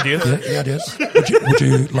 Any ideas? Yeah, any ideas? Would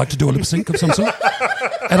you like to do a lip sync of some sort?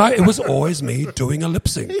 And it was always me doing a lip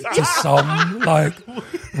sync to some like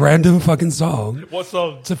random fucking song. What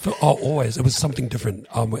song? Always. It was something different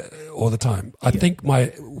all the time. I think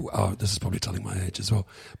this is probably telling my age as well,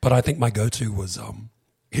 but I think my go-to was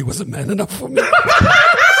He Wasn't Man Enough for Me.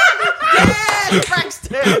 Yes,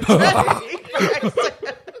 Braxton.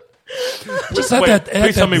 Just had Wait, that.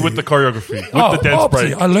 please tell me with the choreography, with the dance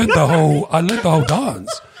break. I learned the whole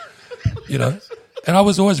dance, and I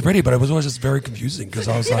was always ready, but it was always just very confusing because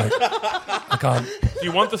I was like, I can't. Do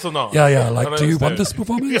you want this or not? Yeah. Like, do you want this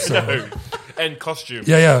performance? No. And costume.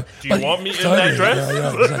 Yeah. Do you want me in that dress?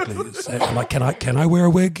 Yeah, exactly. So I'm like, can I wear a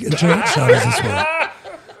wig in church? How does this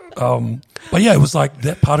work? But yeah, it was like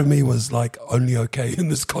that part of me was like only okay in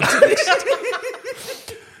this context.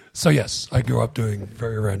 So yes, I grew up doing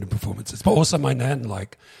very random performances. But also my nan,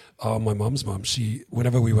 like my mum's mum,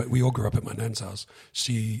 whenever we all grew up at my nan's house,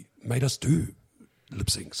 she made us do lip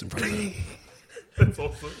syncs in front of her. That's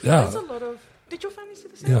awesome. Yeah. There's a lot of. Did your family see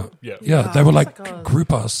the same? Yeah. Wow. They would It's like like a-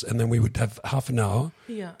 group us, and then we would have half an hour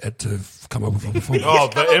to come up with a performance. Oh,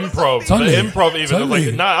 the improv. Totally. The improv even. Totally.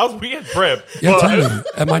 Like, nah, we had prep. Yeah, But- totally.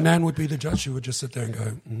 And my nan would be the judge. She would just sit there and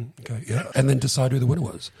go, okay, yeah, and then decide who the winner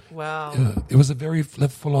was. Wow. Yeah, it was a very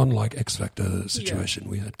full-on like X Factor situation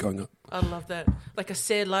we had going up. I love that. Like a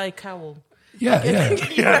Selai Cowell. Yeah,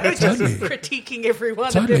 Just totally. critiquing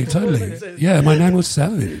everyone. Totally. Yeah, my nan was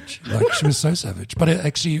savage. Like she was so savage. But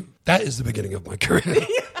actually, that is the beginning of my career.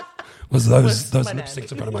 Was those my lip nan.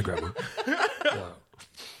 syncs in front of my grandma.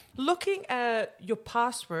 Looking at your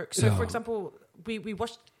past work, so Yeah. for example, we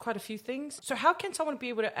watched quite a few things. So how can someone be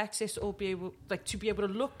able to access or be able to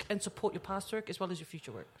look and support your past work as well as your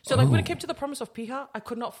future work? So like when it came to The Promise of Piha, I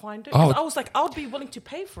could not find it. 'Cause I was like, I would be willing to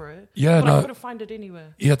pay for it. Yeah, but no. I couldn't find it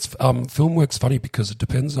anywhere. Yeah, it's film work's funny because it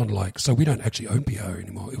depends on so we don't actually own PR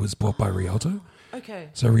anymore. It was bought by Rialto. Okay.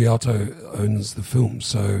 So Rialto owns the film.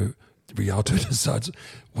 So Rialto decides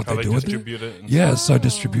what How they they do with distribute it and Yeah, so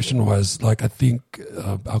distribution wise, like I think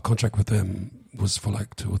our contract with them was for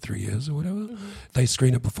like 2 or 3 years or whatever. They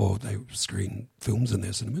screen it before they screen films in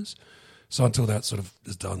their cinemas. So until that sort of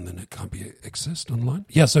is done, then it can't be accessed online.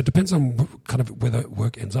 Yeah, so it depends on kind of where the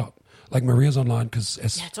work ends up. Like Maria's online because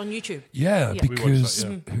Yeah, it's on YouTube. yeah, Yeah. because We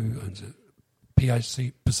watched who owns it?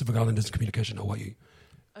 PIC, Pacific Islanders Communication, Hawaii.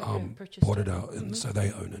 Purchased Bought it out, and so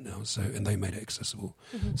they own it now. So and they made it accessible.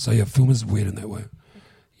 So yeah, film is weird in that way.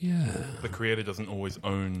 Yeah, the creator doesn't always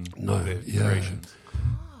own No, their yeah. creations.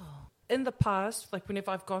 In the past, like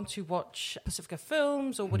whenever I've gone to watch Pacifica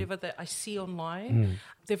films or whatever that I see online,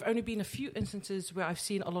 there've only been a few instances where I've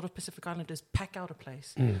seen a lot of Pacific Islanders pack out a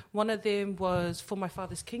place. One of them was For My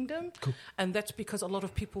Father's Kingdom, and that's because a lot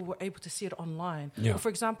of people were able to see it online. Yeah. Or for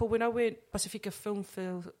example, when I went Pacifica Film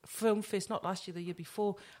Fest, not last year, the year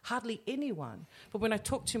before, hardly anyone. But when I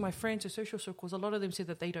talked to my friends or social circles, a lot of them said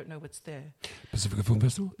that they don't know what's there. Pacifica Film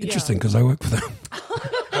Festival. Yeah. Interesting, because I work for them.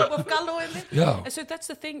 With Carlo in there. Yeah. And so that's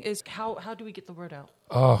the thing is how do we get the word out?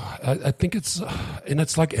 I think it's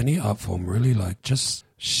like any art form, really, like just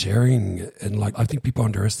sharing. And like, I think people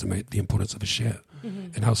underestimate the importance of a share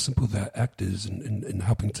and how simple that act is in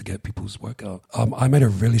helping to get people's work out. I made a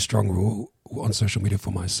really strong rule on social media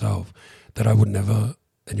for myself that I would never,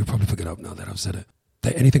 and you'll probably pick it up now that I've said it,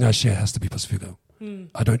 that anything I share has to be Pacifico.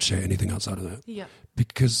 I don't share anything outside of that. Yeah.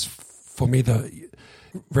 Because for me, the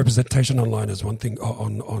representation online is one thing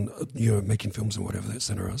on making films and whatever that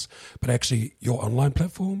center us, but actually your online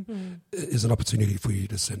platform is an opportunity for you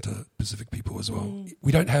to center Pacific people as well.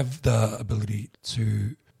 We don't have the ability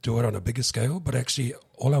to do it on a bigger scale, but actually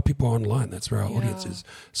all our people are online. That's where our audience is.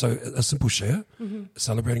 So a simple share,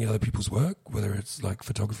 celebrating other people's work, whether it's like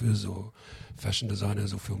photographers or fashion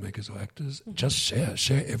designers or filmmakers or actors, just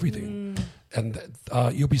share everything. And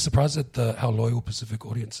you'll be surprised at how loyal Pacific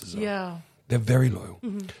audiences are. Yeah. They're very loyal.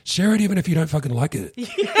 Share it even if you don't fucking like it. You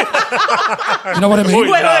know what I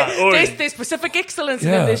mean? Wait. There's specific excellence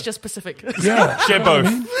and then there's just specific. Yeah. Share both.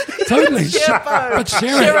 Totally. Share both. But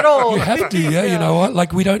Share it all. You have to, you know what?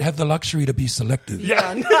 Like, we don't have the luxury to be selective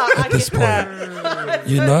at this point.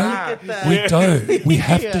 You know? We don't. We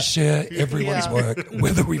have to share everyone's work,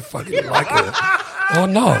 whether we fucking like it or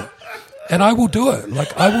not. And I will do it.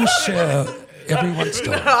 Like, I will share everyone's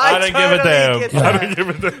stuff. I don't give a damn. I don't give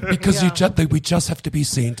a damn. Because we just have to be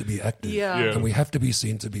seen to be active. Yeah. And we have to be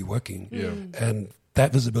seen to be working. And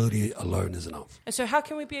that visibility alone is enough. And so how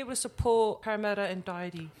can we be able to support Parramatta and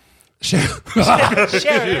Diety? Share. Share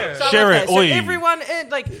it. So Share it. So Oi. everyone,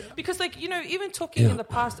 because even talking in the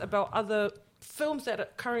past about other films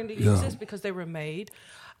that currently exist because they were made.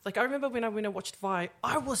 Like, I remember when I went and watched Vi,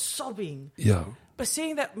 I was sobbing. Yeah. But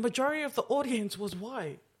seeing that majority of the audience was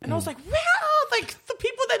white. And I was like, wow, like the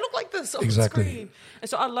people that look like this on the screen. And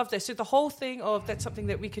so I love that. So the whole thing of that's something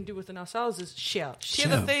that we can do within ourselves is share. Share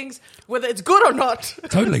the things, whether it's good or not.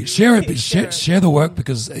 Totally. Share it. Share the work,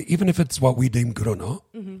 because even if it's what we deem good or not,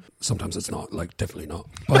 sometimes it's not, like, definitely not.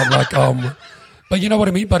 But like, but you know what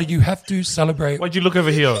I mean? But you have to celebrate. Why'd you look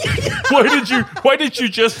over here? Why did you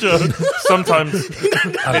gesture? Sometimes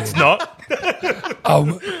it's not.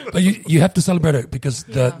 But you have to celebrate it because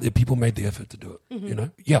the people made the effort to do it. You know?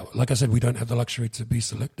 Yeah, like I said, we don't have the luxury to be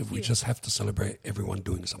selective. We just have to celebrate everyone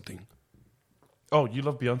doing something. Oh, you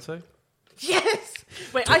love Beyonce? Yes.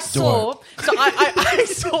 Wait, I saw. So I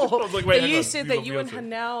saw was like, wait, that hang you on. said You that love you and Beyonce.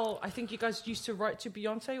 Hanel, I think you guys used to write to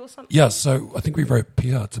Beyonce or something. Yeah, so I think we wrote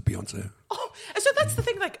PR to Beyonce. Oh, and so that's the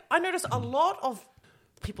thing. Like, I noticed a lot of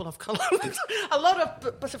people of color, a lot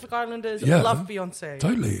of Pacific Islanders love Beyonce.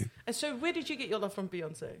 Totally. And so, where did you get your love from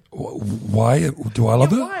Beyonce? Why do I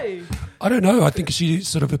love her? Why? I don't know. I think she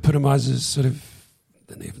sort of epitomizes sort of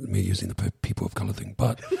me using the people of color thing,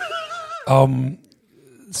 but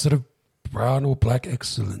sort of brown or black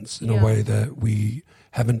excellence in a way that we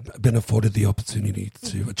haven't been afforded the opportunity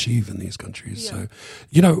to achieve in these countries. So,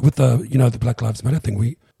 with the Black Lives Matter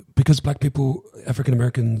thing, because black people, African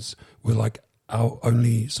Americans, were like our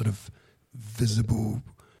only sort of visible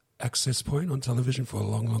access point on television for a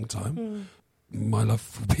long, long time. My love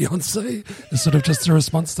for Beyonce is sort of just a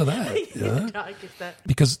response to that. I get that.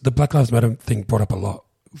 Because the Black Lives Matter thing brought up a lot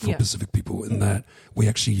for Pacific people in that we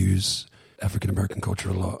actually use African American culture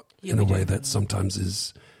a lot in a way that sometimes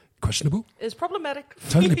is questionable. It's problematic.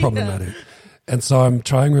 Totally problematic. And so I'm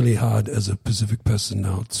trying really hard as a Pacific person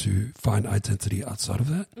now to find identity outside of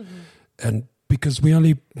that. And because we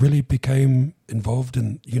only really became involved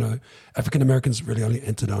in, African Americans really only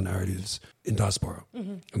entered our narratives in diaspora.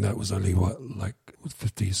 And that was only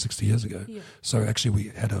 50, 60 years ago. So actually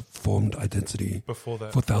we had a formed identity Before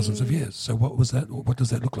that. for thousands of years. So what was that? What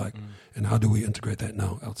does that look like? And how do we integrate that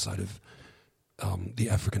now outside of the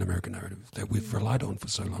African American narrative that we've relied on for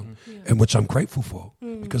so long, and which I'm grateful for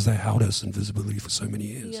because they held us in visibility for so many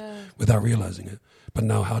years without realizing it. But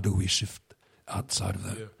now, how do we shift outside of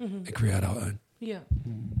that and create our own?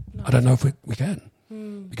 I don't know if we can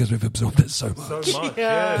because we've absorbed it so much. So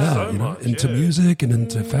much. Much. Into music and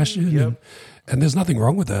into fashion, and there's nothing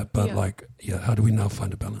wrong with that. But how do we now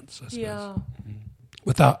find a balance? I suppose.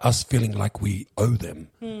 Without us feeling like we owe them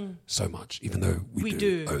so much, even though we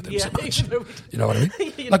do owe them so much. You know what I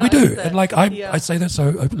mean? Like we do. And I say that so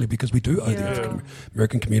openly because we do owe the African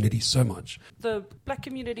American community so much. The black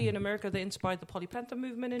community in America, they inspired the Polly Panther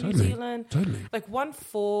movement in Totally, New Zealand. totally. Like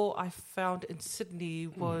 1-4 I found in Sydney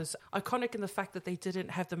was iconic in the fact that they didn't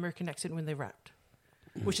have the American accent when they rapped.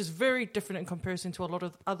 Which is very different in comparison to a lot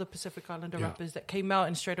of other Pacific Islander rappers that came out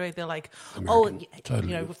and straight away they're like,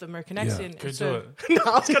 totally. with the American accent. Could so, do it.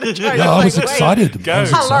 No, I was going to try. Yeah, I was excited. Go. I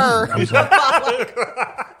was Hello. excited.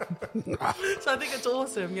 I was like, So I think it's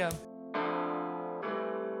awesome, yeah.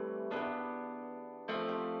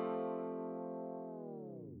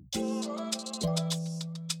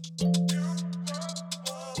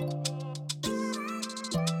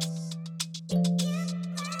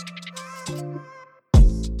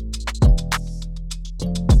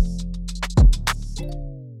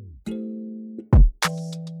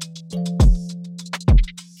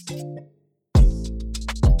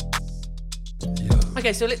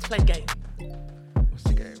 Okay, so let's play a game. What's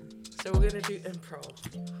the game? So we're going to do improv.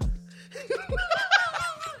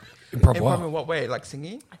 Improv Improv what? in what way? Like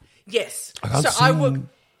singing? Yes. I can't so I will. sing.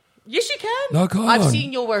 Yes, you can. No, go I've on.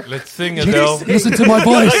 seen your work. Let's sing, Adele. Listen to my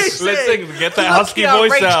voice. Let's sing. Get that Look, husky yeah,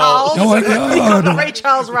 voice Ray out. Charles. Oh my You got the God. Ray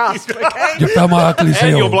Charles rasp, okay? You found my Achilles And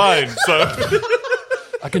heel. you're blind, so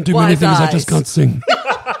I can do many Wise things, I eyes. just can't sing.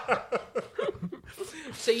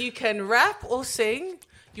 So you can rap or sing.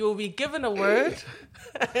 You will be given a word,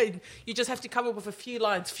 You just have to come up with a few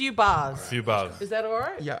lines, few bars. Few bars. Is that all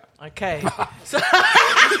right? Yeah. Okay. So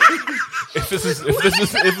If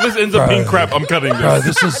this ends up being crap, I'm cutting this. Bro,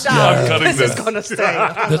 this is I'm cutting this is this. gonna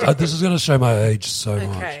stay. this is going to show my age so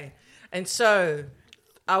much. Okay. And so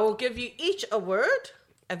I will give you each a word,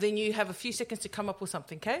 and then you have a few seconds to come up with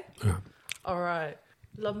something, okay? Yeah. All right.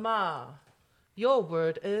 Lamar, your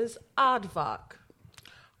word is aardvark.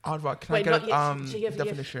 Aardvark. Can Wait, I not get yet. a So you have-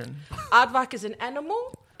 definition? Aardvark is an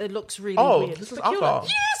animal. It looks really Oh, weird. this It's is peculiar. aardvark.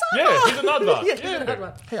 Yes, Yeah, he's an aardvark. Yeah, he's an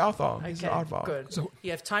aardvark. Hey, Arthur. This is Okay, Aardvark. good. So- You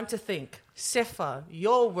have time to think. Sefa,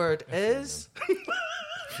 your word is...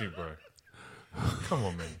 Phew, bro. Come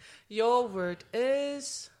on, man. Your word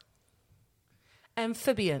is...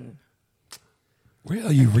 amphibian. Where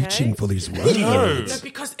are you reaching for these words? No. No,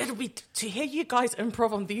 because it'll be... To hear you guys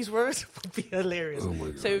improv on these words would be hilarious. Oh my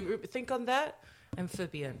God. So think on that.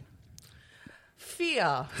 Amphibian.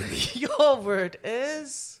 Fear, your word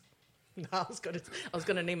is... No, I was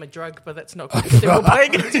gonna name a drug, but that's not good. We're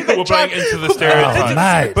playing into the We're drug. playing into the stereotype.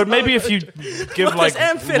 mate. But maybe if you give like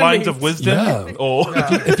amphetamines. lines of wisdom, Yeah. or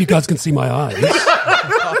If you guys can see my eyes,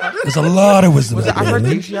 there's a lot of wisdom. Was it out there, man.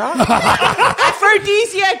 aphrodisiac?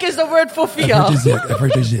 Aphrodisiac is the word for fear.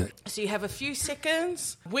 Aphrodisiac. So you have a few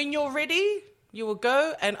seconds. When you're ready, you will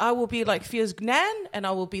go, and I will be like Fear's Gnan, and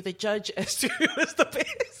I will be the judge as to who is the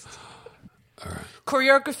best.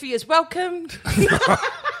 Choreography is welcomed.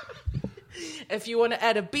 If you want to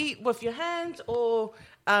add a beat with your hands or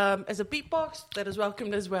as a beatbox, that is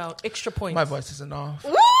welcomed as well. Extra points. My voice is enough.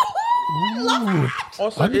 Woo! Love it.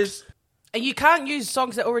 Also, is And you can't use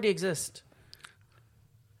songs that already exist.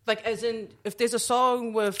 Like, as in, if there's a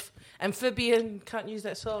song with amphibian, can't use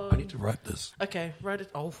that song. I need to write this. Okay, write it.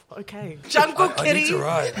 Oh, okay. Jungle I Kitty. need to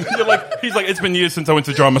write. he's like, it's been years since I went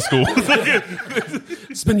to drama school.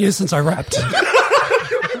 It's been years since I rapped.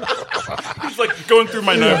 He's like going through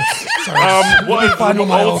my notes. What is find all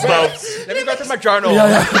my old old stuff? let me go to my journal.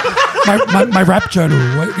 Yeah. my rap journal.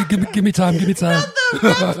 Wait, give me time. Journal.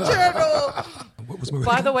 What was my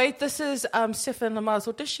By the way, this is Sif and Lamar's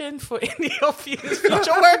audition for any of his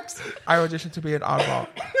future works. I auditioned to be an aardvark.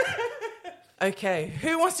 Okay,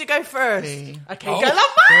 who wants to go first? Me. Okay, Oh, go Lamar.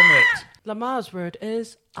 Damn it. Lamar's word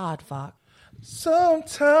is aardvark.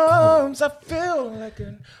 Sometimes I feel like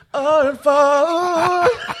an aardvark.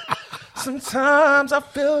 Sometimes I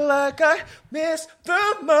feel like I miss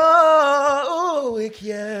the mark.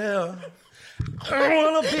 Yeah. I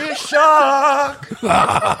wanna be a shark.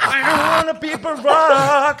 I wanna be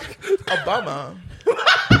Barack Obama.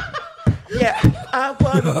 Yeah, I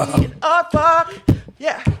wanna be an aardvark.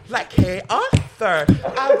 Yeah, like hey Arthur.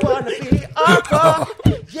 I wanna be Arthur.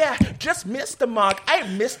 Yeah, just missed the mark. I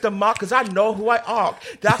missed the mark because I know who I are.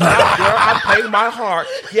 That's how where I play my heart.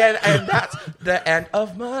 Yeah, and that's the end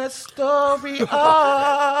of my story arc.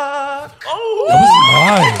 Oh, That was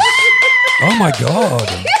nice. Oh my god.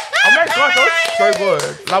 oh my god, that was so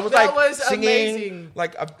good. I was That like was singing, amazing.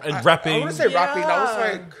 like And rapping. I want to say rapping. That was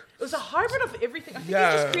like It was a hybrid of everything. I think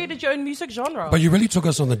Yeah. you just created your own music genre. But you really took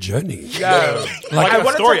us on the journey. yeah. Like I a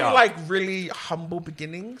wanted story to be arc. like really humble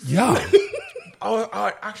beginnings. Yeah. Oh,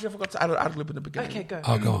 I actually forgot to add an ad lib in the beginning. Okay, go.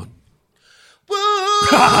 Oh, go on.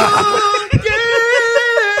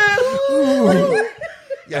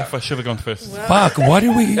 Yeah. If I should have gone first. Fuck, why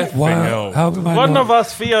do we... Why, hell. how am I One not- of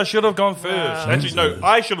us, Fia, should have gone first. Actually, no,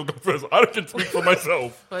 I should have gone first. I can speak for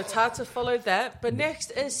myself. Well, it's hard to follow that. But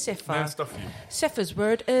next is Sefa. Man, stuff you. Sefa's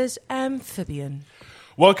word is amphibian.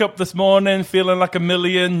 Woke up this morning feeling like a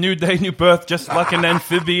million. New day, new birth, just like an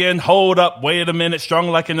amphibian. Hold up, wait a minute, strong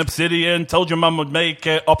like an obsidian. Told your mum would make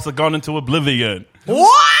it. Ops are gone into oblivion. Wow!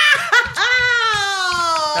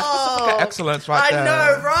 Okay, excellence right I there.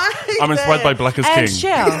 know, right? I'm inspired by Black is And King.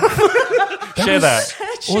 Shell. Share that.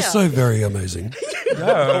 Also very amazing.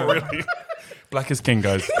 Oh, really? Black is King,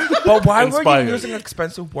 guys. But why were Inspired. you using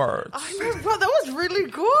expensive words? I know, bro, that was really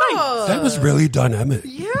good. That was really dynamic.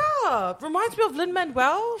 Yeah. Reminds me of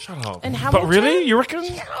Lin-Manuel. Shut up. And But Hamilton. really? You reckon?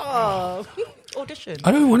 Oh. Audition.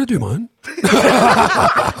 I don't want to do mine.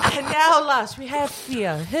 And now last, we have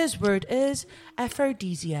Thea. His word is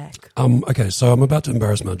aphrodisiac. Okay, so I'm about to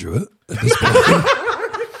embarrass my Druid at this point.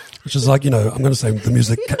 Which is like, I'm going to say the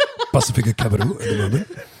music Pacifica capital at the moment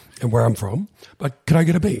and where I'm from. But can I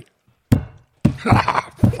get a beat?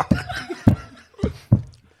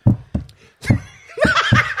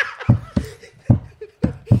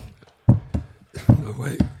 Oh,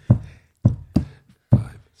 wait. 5,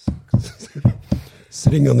 6, 7.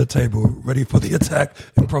 Sitting on the table, ready for the attack,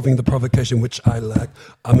 improving the provocation which I lack.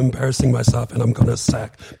 I'm embarrassing myself and I'm gonna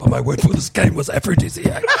sack. But my word for this game was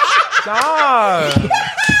aphrodisiac. God.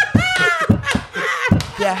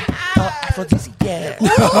 Yeah, Aphrodisiac.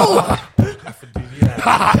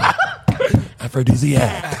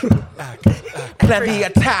 Aphrodisiac. Plan the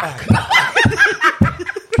attack.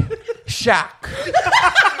 Shaq.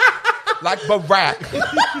 Like Barack.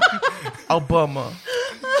 Obama.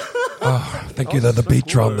 Thank you that the beat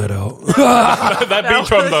drum that out. That beat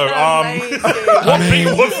drum though. What beat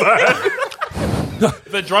was that?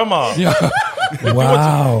 The drummer. Yeah.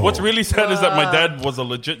 Wow. What's really sad is that my dad was a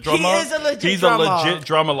legit drummer. is a legit He's drummer. a legit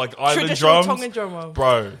drummer, like island Traditional drums. Tongan drummer.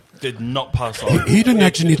 Bro, did not pass on. He didn't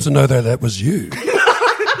actually need to know that was you.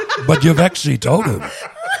 But you've actually told him.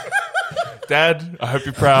 Dad, I hope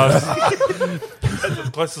you're proud. That's as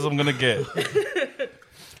close as I'm gonna get.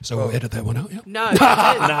 So we'll edit that one out, yeah? No, it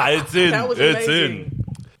didn't. Nah, it's in. That was It's amazing. in.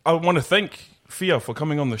 I want to thank Fia for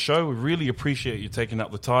coming on the show. We really appreciate you taking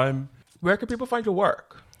out the time. Where can people find your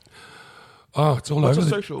work? Oh, it's all What's over.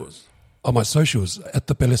 your socials? On my socials, at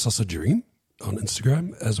the Bele Sasa Dream on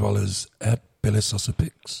Instagram, as well as at Bele Sasa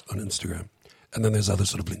Pics on Instagram. And then there's other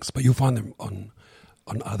sort of links, but you'll find them on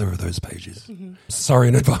either of those pages. Sorry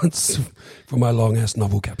in advance for my long-ass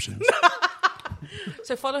novel captions.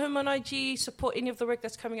 So follow him on IG, support any of the work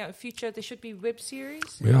that's coming out in the future. There should be web series.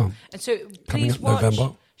 Yeah. And so Coming please up watch,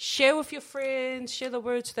 November. share with your friends, share the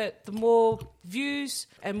words that the more views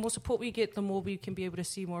and more support we get, the more we can be able to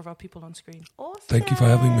see more of our people on screen. Awesome. Thank you for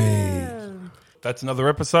having me. That's another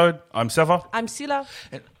episode. I'm Seva. I'm Sila.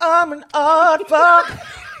 And I'm an art fuck.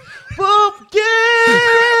 Whoop, yeah.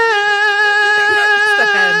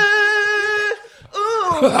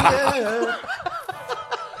 Ooh, yeah.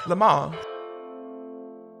 Lamar.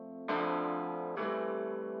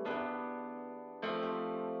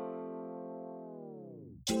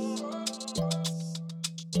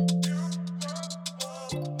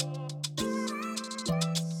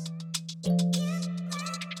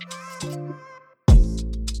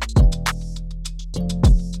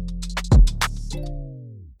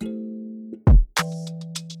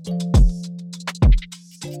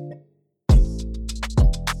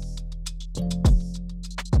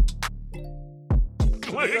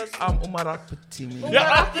 Umarapatimi.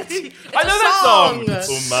 I know that song.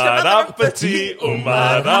 Umarapati,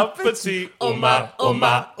 umarapati, uma.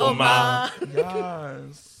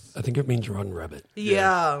 Yes. I think it means run rabbit.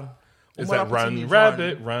 Yeah. Is that Umarapati run means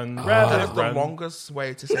rabbit, run rabbit, That is the run? longest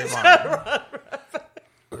way to say run.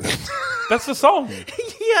 That's the song.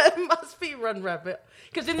 Yeah, it must be Run Rabbit.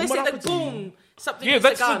 Because then they say like boom, something Yeah, hits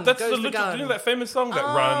that's the gun, that's goes the the literal. gun. You know that famous song, that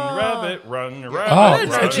run rabbit, run rabbit. Oh, run,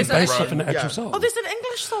 it's actually is that based right? off an actual Yeah. song. Oh, there's an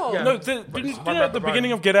English song. Yeah. No, Run, didn't you run, know at the run.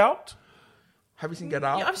 beginning of Get Out? Have you seen Get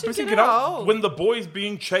Out? Yeah, I've seen Have you Get seen Get Out? Out. When the boy's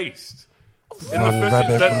being chased. In Run, the first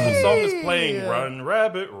rabbit, that run. the song is playing, run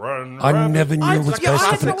rabbit, run I rabbit. never knew it was yeah, based I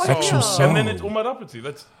off an had no actual idea. song. And then it's Umarapati.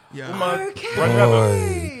 That's Yeah. Okay. run rabbit.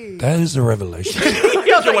 Boy, that is a revelation.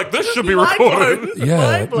 You're like, this should be Mind recorded. blown. Yeah,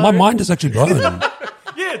 Mind blown. my mind is actually blown.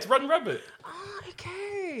 Yeah, it's run rabbit. Oh,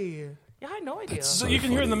 okay. Yeah, I had no idea. So you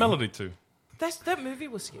can hear it in the melody too. That movie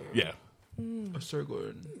was scary. Yeah. It's so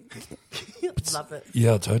good. Love it.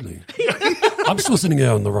 Yeah, totally. I'm still sitting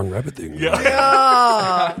here on the run rabbit thing. Yeah.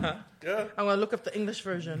 I'm going to look up the English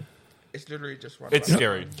version. It's literally just run. It's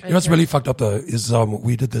scary. You know what's really fucked up though is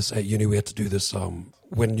we did this at uni. We had to do this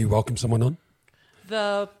when you welcome someone on.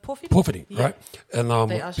 The Porphyry? Porphyry, Yeah. right? And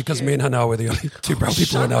They asked because you. me and Hannah were the only two brown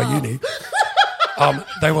people in our uni,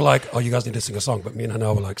 they were like, "Oh, you guys need to sing a song." But me and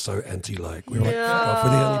Hannah were like so anti. Like we were like, "Fuck off,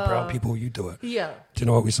 we're the only brown people. You do it." Yeah. Do you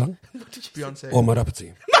know what we sung? Beyonce.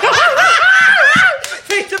 Omarapati.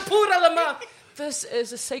 This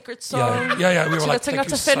is a sacred song. Yeah. We were To like, the "Thank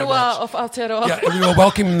you Tangata so Whenua much." of Aotearoa. Yeah, and we were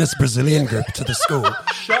welcoming this Brazilian group to the school.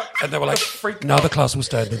 And they were like, now the class will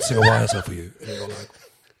stand and sing a YSL for you. And we were like,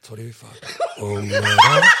 Tori fuck.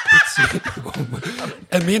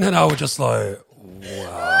 And me and Hannah were just like,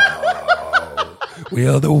 wow. We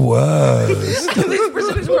are the worst. These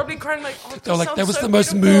Brazilians were probably crying like, oh, They were like, sounds that was so the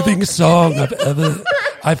most beautiful. moving song I've ever.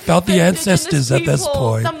 I felt the ancestors at this Indigenous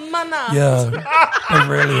point. people, the mana. Yeah, it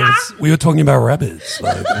really is. We were talking about rabbits.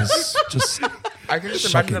 Like, it was just. I can just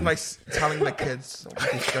Shocking. imagine them like telling the kids of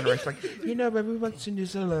this generation, like, you know, when we went to New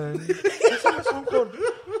Zealand, they sang a song called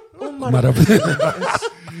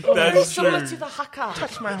That's Similar true. to the haka.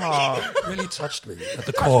 Touch My Heart. really touched me at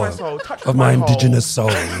the Touch core my soul. Touch of my heart. indigenous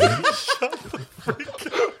soul.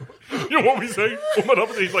 You know what we say?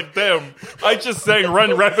 He's like, damn, I just sang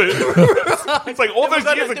Run Rabbit. It's like all those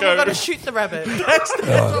years We're ago. going to shoot the rabbit. That's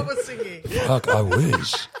what we're singing. Fuck, I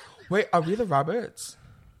wish. Wait, are we the rabbits?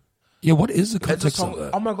 Yeah, what is the It's a context of song.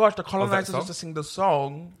 that? Oh my gosh, the colonizers song? used to sing the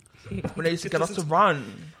song when they used to get us to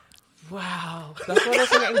run. Wow. That's why they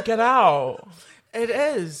sing it in Get Out. It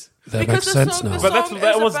is. That Because makes the sense song- now. the But song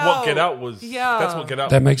that is was what about- Get Out was. Yeah. That's what Get Out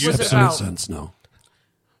That makes was it absolute about? sense now.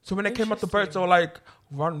 So when they came out the birds, they were like,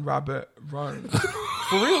 "Run, rabbit, run."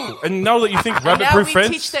 For real. And now that you think Now rabbit-proof we fence,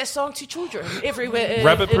 teach that song to children everywhere in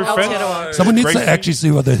Rabbit-proof fence? Aotearoa. Someone needs Gracie? to actually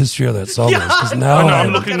see what the history of that song is. Because now oh no, I'm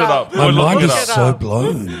Look looking it it up. up. my We're looking mind it is up. it so up.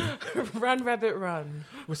 blown. Run, rabbit, run.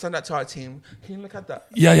 We'll send that to our team. Can you look at that?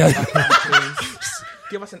 Yeah. Please.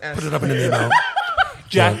 Give us an answer. Put it up in an email.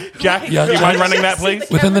 Jack, Yeah, do you mind running that, please?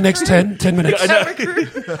 Within the next 10 minutes.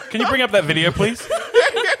 Can you bring up that video, please?